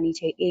પ્રોવાઈડ કરવાની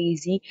છે, એ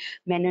ઇઝી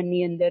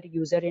મેનરની અંદર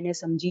યુઝર એને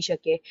સમજી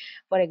શકે.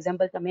 ફોર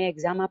એક્ઝામ્પલ તમે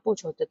એક્ઝામ આપો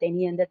છો તો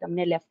તેની અંદર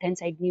તમને લેફ્ટ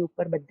હેન્ડ સાઈડની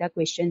ઉપર બધા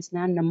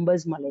ક્વેશ્ચન્સના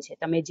નંબર્સ મળે છે.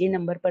 તમે જે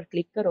નંબર પર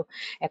ક્લિક કરો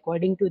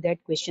એકોર્ડિંગ ટુ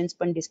ધેટ ક્વેશ્ચન્સ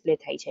પણ ડિસ્પ્લે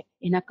થાય છે,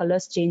 એના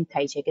કલર્સ ચેન્જ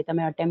થાય છે કે તમે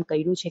અટેમ્પ્ટ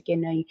કર્યું છે કે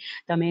નહીં,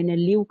 તમે એને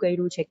લીવ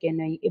કર્યું છે કે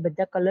નહીં, એ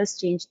બધા કલર્સ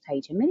ચેન્જ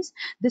થાય છે. Means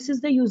this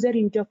is the user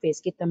interface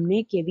કે તમને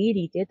કેવી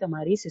રીતે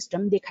તમારી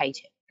સિસ્ટમ દેખાય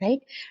છે,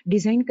 રાઈટ.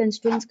 ડિઝાઇન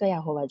કન્સ્ટ્રેન્ટ્સ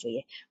કયા હોવા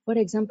જોઈએ, ફોર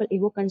એક્ઝામ્પલ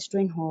એવો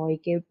કન્સ્ટ્રેન્ટ હોય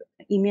કે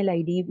ઈમેલ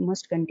આઈડી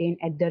મસ્ટ કન્ટેન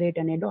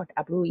 @ અને ડોટ.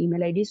 આપણું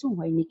ઈમેલ આઈડી શું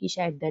હોય,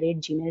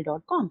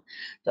 nikisha@gmail.com.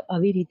 તો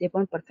આવી રીતે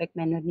પણ પરફેક્ટ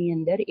મેનરની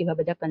અંદર એવા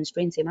બધા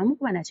કન્સ્ટ્રેન્ટ્સ એમાં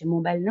મૂકવાના છે.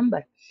 મોબાઈલ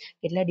નંબર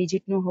કેટલા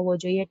ડિજિટનો હોવો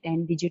જોઈએ,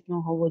 10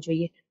 ડિજિટનો હોવો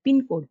જોઈએ,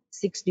 પિનકોડ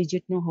 6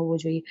 ડિજિટનો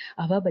હોવો જોઈએ.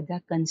 આવા બધા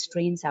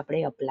કન્સ્ટ્રેન્ટ્સ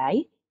આપણે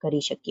અપ્લાય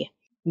કરી શકીએ.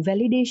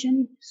 વેલિડેશન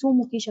શું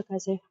મૂકી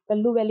શકાશે,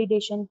 પહેલું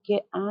વેલિડેશન કે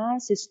આ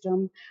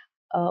સિસ્ટમ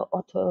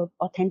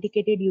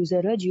ઓથેન્ટિકેટેડ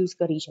યુઝર જ યુઝ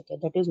કરી શકે.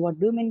 That is what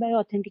do mean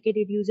by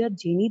authenticated user,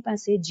 જેની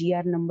પાસે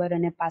GR નંબર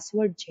અને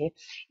પાસવર્ડ છે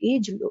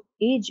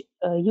એ જ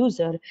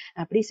યુઝર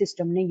આપણી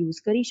સિસ્ટમને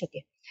યુઝ કરી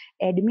શકે.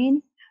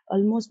 એડમિન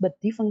ઓલમોસ્ટ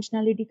બધી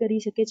ફંક્શનાલિટી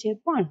કરી શકે છે,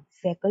 પણ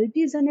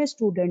ફેકલ્ટીઝ અને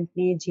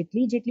સ્ટુડન્ટને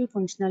જેટલી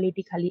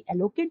ફંક્શનાલિટી ખાલી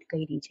એલોકેટ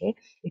કરી છે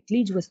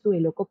એટલી જ વસ્તુ એ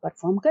લોકો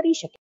પરફોર્મ કરી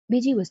શકે.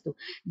 બીજી વસ્તુ,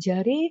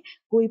 જ્યારે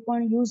કોઈ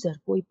પણ યુઝર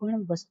કોઈ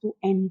પણ વસ્તુ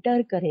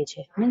એન્ટર કરે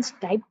છે, મીન્સ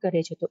ટાઈપ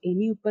કરે છે, તો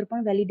એની ઉપર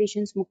પણ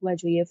વેલિડેશન્સ મૂકવા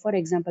જોઈએ. ફોર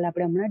એક્ઝામ્પલ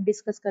આપણે હમણાં જ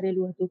ડિસ્કસ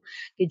કરેલું હતું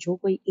કે જો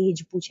કોઈ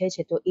એજ પૂછે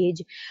છે તો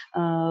એજ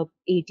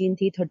 18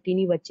 થી 30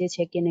 ની વચ્ચે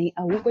છે કે નહીં,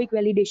 આવું કોઈક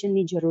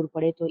વેલિડેશનની જરૂર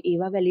પડે તો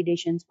એવા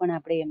વેલિડેશન્સ પણ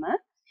આપણે એમાં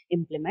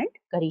ઇમ્પ્લિમેન્ટ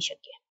કરી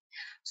શકીએ.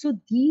 So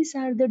these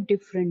are the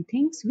different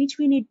things which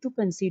we need to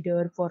consider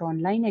for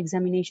online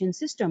examination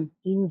system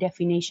in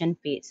definition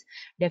phase.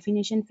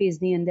 Definition phase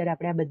ની અંદર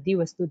આપણે આ બધી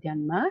વસ્તુ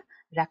ધ્યાનમાં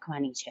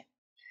રાખવાની છે.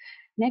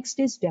 Next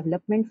is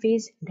development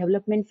phase.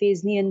 Development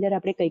ફેઝની અંદર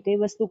આપણે કઈ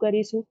વસ્તુ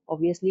કરીશું,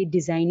 ઓબ્વિયસલી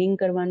ડિઝાઇનિંગ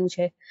કરવાનું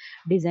છે.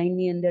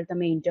 ડિઝાઇનની અંદર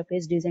તમે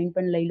ઇન્ટરફેસ ડિઝાઇન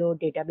પણ લઈ લો,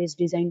 ડેટાબેઝ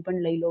ડિઝાઇન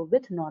પણ લઈ લો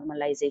વિથ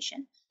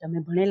નોર્મલાઇઝેશન. તમે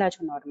ભણેલા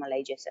છો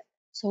નોર્મલાઇઝેશન.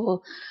 સો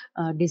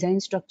ડિઝાઇન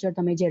સ્ટ્રક્ચર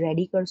તમે જે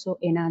રેડી કરશો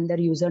એના અંદર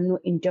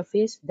યુઝરનું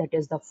interface that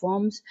is the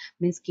forms,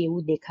 means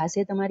કેવું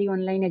દેખાશે તમારી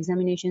ઓનલાઈન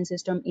એક્ઝામિનેશન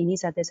સિસ્ટમ.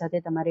 એની સાથે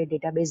સાથે તમારે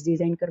ડેટાબેઝ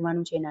ડિઝાઇન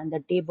કરવાનું છે, એના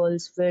અંદર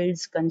tables,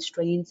 fields,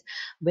 constraints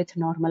with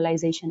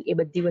normalisation, એ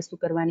બધી વસ્તુ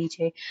કરવાની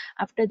છે.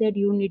 After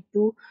that you need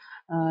to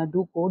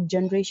do code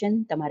generation,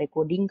 તમારે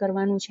કોડિંગ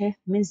કરવાનું છે.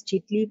 મીન્સ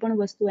જેટલી પણ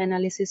વસ્તુ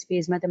એનાલિસિસ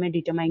ફેઝમાં તમે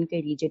ડિટરમાઇન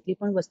કરી, જેટલી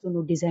પણ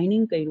વસ્તુનું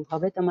ડિઝાઇનિંગ કર્યું,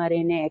 હવે તમારે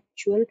એને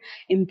એકચ્યુઅલ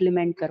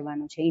ઇમ્પ્લિમેન્ટ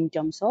કરવાનું છે ઇન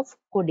ટર્મ્સ ઓફ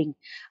કોડિંગ.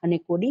 અને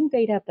કોડિંગ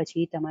કર્યા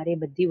પછી તમારે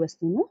બધી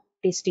વસ્તુનું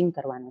ટેસ્ટિંગ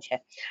કરવાનું છે.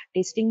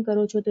 ટેસ્ટિંગ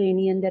કરો છો તો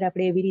એની અંદર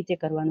આપણે એવી રીતે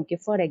કરવાનું કે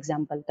ફોર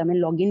એક્ઝામ્પલ તમે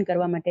લોગિન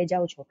કરવા માટે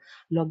જાઓ છો,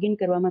 લોગિન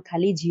કરવામાં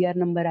ખાલી GR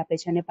નંબર આપે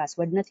છે અને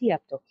પાસવર્ડ નથી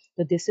આપતો,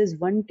 તો this is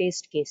one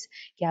test case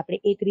કે આપણે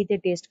એક રીતે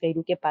ટેસ્ટ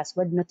કર્યું કે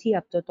પાસવર્ડ નથી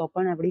આપતો તો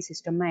પણ આપણી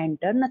સિસ્ટમમાં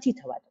એન્ટર નથી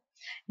થવાતો.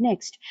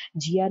 નેક્સ્ટ,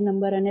 GR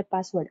નંબર અને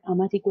પાસવર્ડ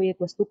આમાંથી કોઈ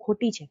એક વસ્તુ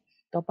ખોટી છે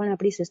તો પણ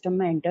આપણી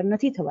સિસ્ટમમાં એન્ટર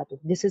નથી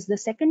થવાતું. This is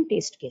the second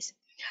test case.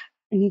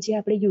 નીચે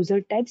આપણે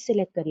યુઝર ટાઈપ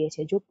સિલેક્ટ કરીએ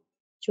છીએ,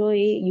 જો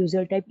એ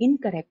યુઝર ટાઈપ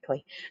ઇનકરેક્ટ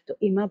હોય તો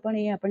એમાં પણ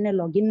એ આપણને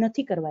લોગિન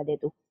નથી કરવા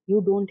દેતું, યુ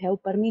ડોન્ટ હેવ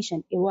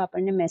પરમિશન એવો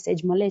આપણને મેસેજ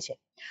મળે છે.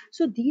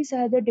 So this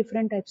are the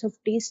different types of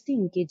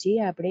testing કે જે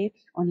આપણે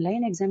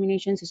ઓનલાઈન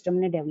એક્ઝામિનેશન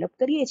સિસ્ટમને ડેવલપ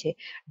કરીએ છીએ.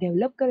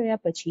 ડેવલપ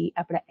કર્યા પછી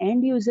આપણા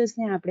એન્ડ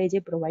યુઝર્સને આપણે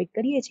જે પ્રોવાઈડ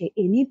કરીએ છીએ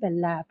એની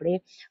પહેલાં આપણે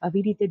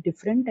આવી રીતે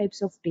ડિફરન્ટ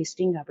ટાઈપ્સ ઓફ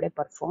ટેસ્ટિંગ આપણે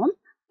પરફોર્મ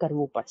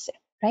કરવું પડશે,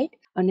 રાઈટ.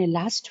 અને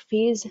last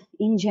phase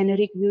in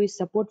generic view is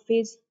support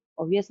phase.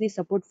 Obviously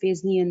support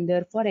ફેઝની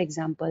અંદર ફોર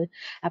એક્ઝામ્પલ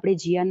આપણે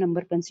GR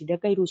નંબર કન્સિડર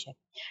કર્યું છે,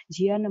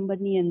 GR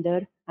નંબરની અંદર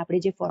આપણે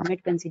જે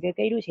ફોર્મેટ કન્સિડર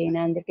કર્યું છે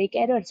એના અંદર કંઈક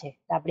એરર છે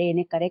તો આપણે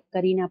એને કરેક્ટ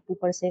કરીને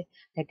આપવું પડશે,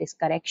 દેટ ઇઝ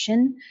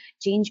કરેક્શન,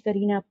 ચેન્જ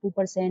કરીને આપવું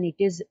પડશે and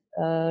it is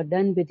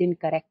done within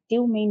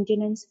corrective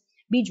maintenance.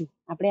 બીજું,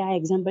 આપણે આ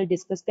એક્ઝામ્પલ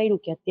ડિસ્કસ કર્યું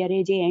કે અત્યારે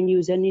જે એન્ડ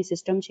યુઝરની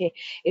સિસ્ટમ છે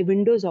એ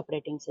વિન્ડોઝ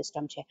ઓપરેટિંગ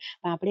સિસ્ટમ છે,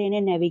 આપણે એને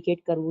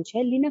નેવિગેટ કરવું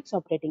છે લિનક્સ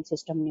ઓપરેટિંગ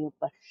સિસ્ટમની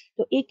ઉપર,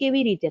 તો એ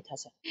કેવી રીતે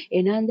થશે,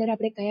 એના અંદર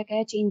આપણે કયા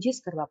કયા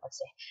ચેન્જીસ કરવા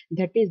પડશે,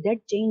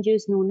 that change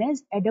is known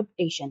as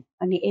adaptation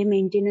અને એ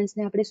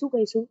મેન્ટેનન્સને આપણે શું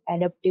કહીશું,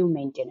 એડપ્ટિવ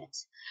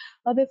મેન્ટેનન્સ.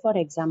 હવે ફોર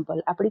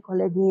એક્ઝામ્પલ આપણી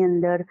કોલેજની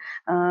અંદર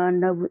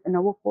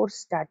નવો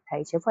કોર્સ સ્ટાર્ટ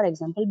થાય છે, ફોર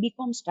એક્ઝામ્પલ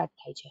બીકોમ સ્ટાર્ટ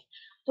થાય છે,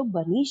 તો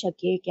બની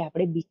શકે કે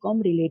આપણે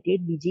બીકોમ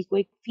રિલેટેડ બીજી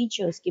કોઈક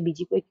ફીચર્સ કે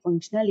બીજી કોઈક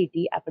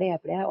ફંક્શનાલિટી આપણે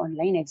આપણા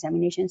ઓનલાઈન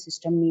એક્ઝામિનેશન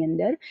સિસ્ટમની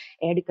અંદર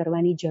એડ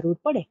કરવાની જરૂર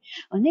પડે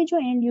અને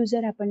જો એન્ડ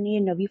યુઝર આપણને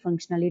એ નવી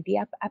ફંક્શનાલિટી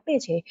આપે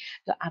છે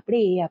તો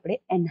આપણે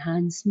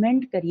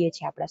એન્હાન્સમેન્ટ કરીએ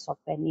છીએ આપણા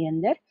સોફ્ટવેરની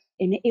અંદર,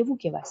 એને એવું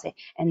કહેવાશે.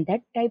 And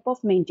that type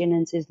of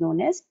maintenance is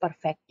known as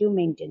પરફેક્ટિવ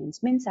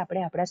maintenance, means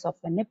આપણે આપણા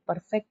સોફ્ટવેરને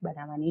પરફેક્ટ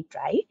બનાવવાની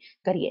ટ્રાય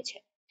કરીએ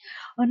છીએ.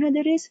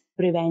 Another is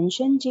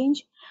prevention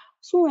change.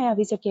 શું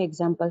આવી શકે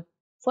એક્ઝામ્પલ?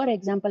 ફોર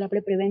એક્ઝામ્પલ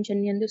આપણે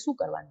પ્રિવેન્શનની અંદર શું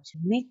કરવાનું છે,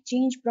 make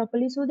change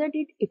properly so that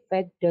it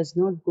effect does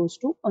not goes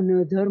to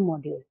another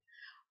module.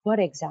 For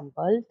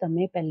example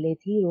તમે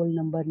પહેલેથી રોલ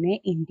નંબરને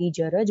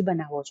ઇન્ટીજર જ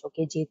બનાવો છો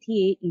કે જેથી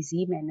એ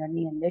ઇઝી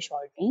મેનરની અંદર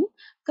શોર્ટિંગ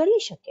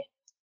કરી શકે,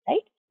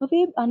 રાઈટ. હવે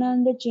આના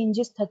અંદર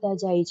ચેન્જીસ થતા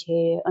જાય છે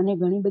અને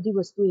ઘણી બધી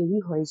વસ્તુ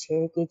એવી હોય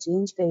છે કે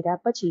ચેન્જ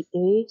કર્યા પછી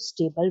એ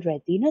સ્ટેબલ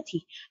રહેતી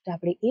નથી, તો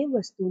આપણે એ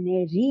વસ્તુને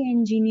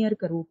રીએન્જિનિયર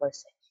કરવું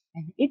પડશે.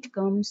 And it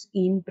comes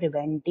in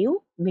preventive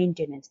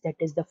maintenance.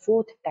 That is the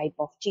fourth type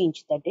of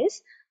change, that is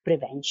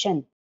prevention,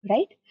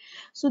 right?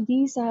 So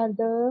these are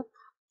the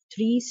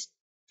three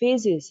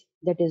phases,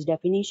 that is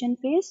definition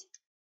phase,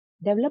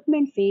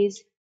 development phase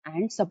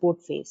and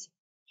support phase.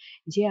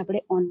 જે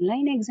આપણે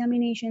online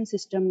examination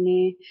સિસ્ટમને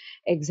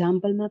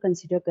એક્ઝામ્પલમાં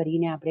consider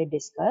કરીને આપણે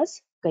discuss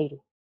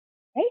કર્યું,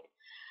 right.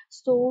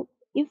 So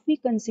if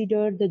V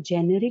consider the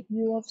generic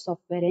view of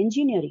software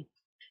engineering,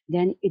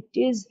 then it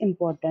is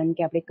important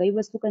કે આપણે કઈ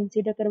વસ્તુ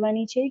કન્સિડર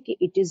કરવાની છે કે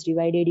it is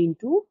divided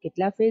into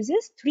કેટલા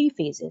phases, 3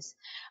 phases.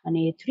 અને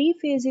એ 3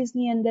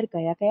 phasesની અંદર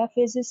કયા કયા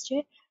phases છે,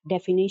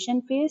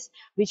 definition phase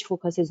which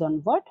focuses on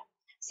what,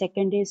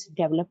 second is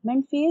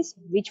development phase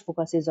which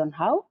focuses on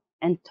how,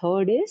 and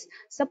third is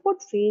support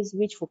phase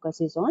which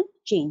focuses on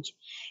change.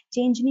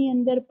 ચેન્જની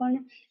અંદર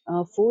પણ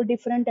 4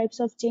 different types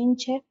of change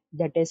છે,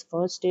 that is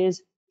first is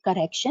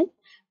correction,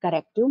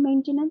 corrective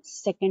maintenance,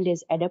 second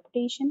is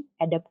adaptation,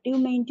 adaptive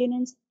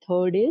maintenance,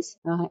 third is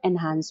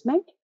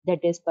enhancement,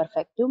 that is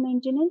perfective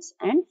maintenance,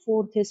 and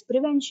fourth is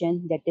prevention,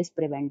 that is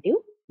preventive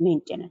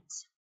maintenance,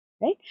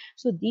 right.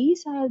 So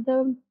these are the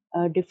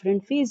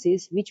different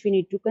phases which we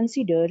need to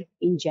consider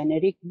in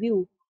generic view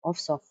of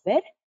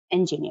software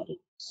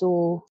engineering. So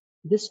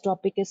this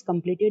topic is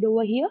completed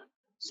over here.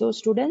 So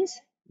students,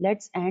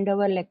 let's end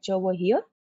our lecture over here.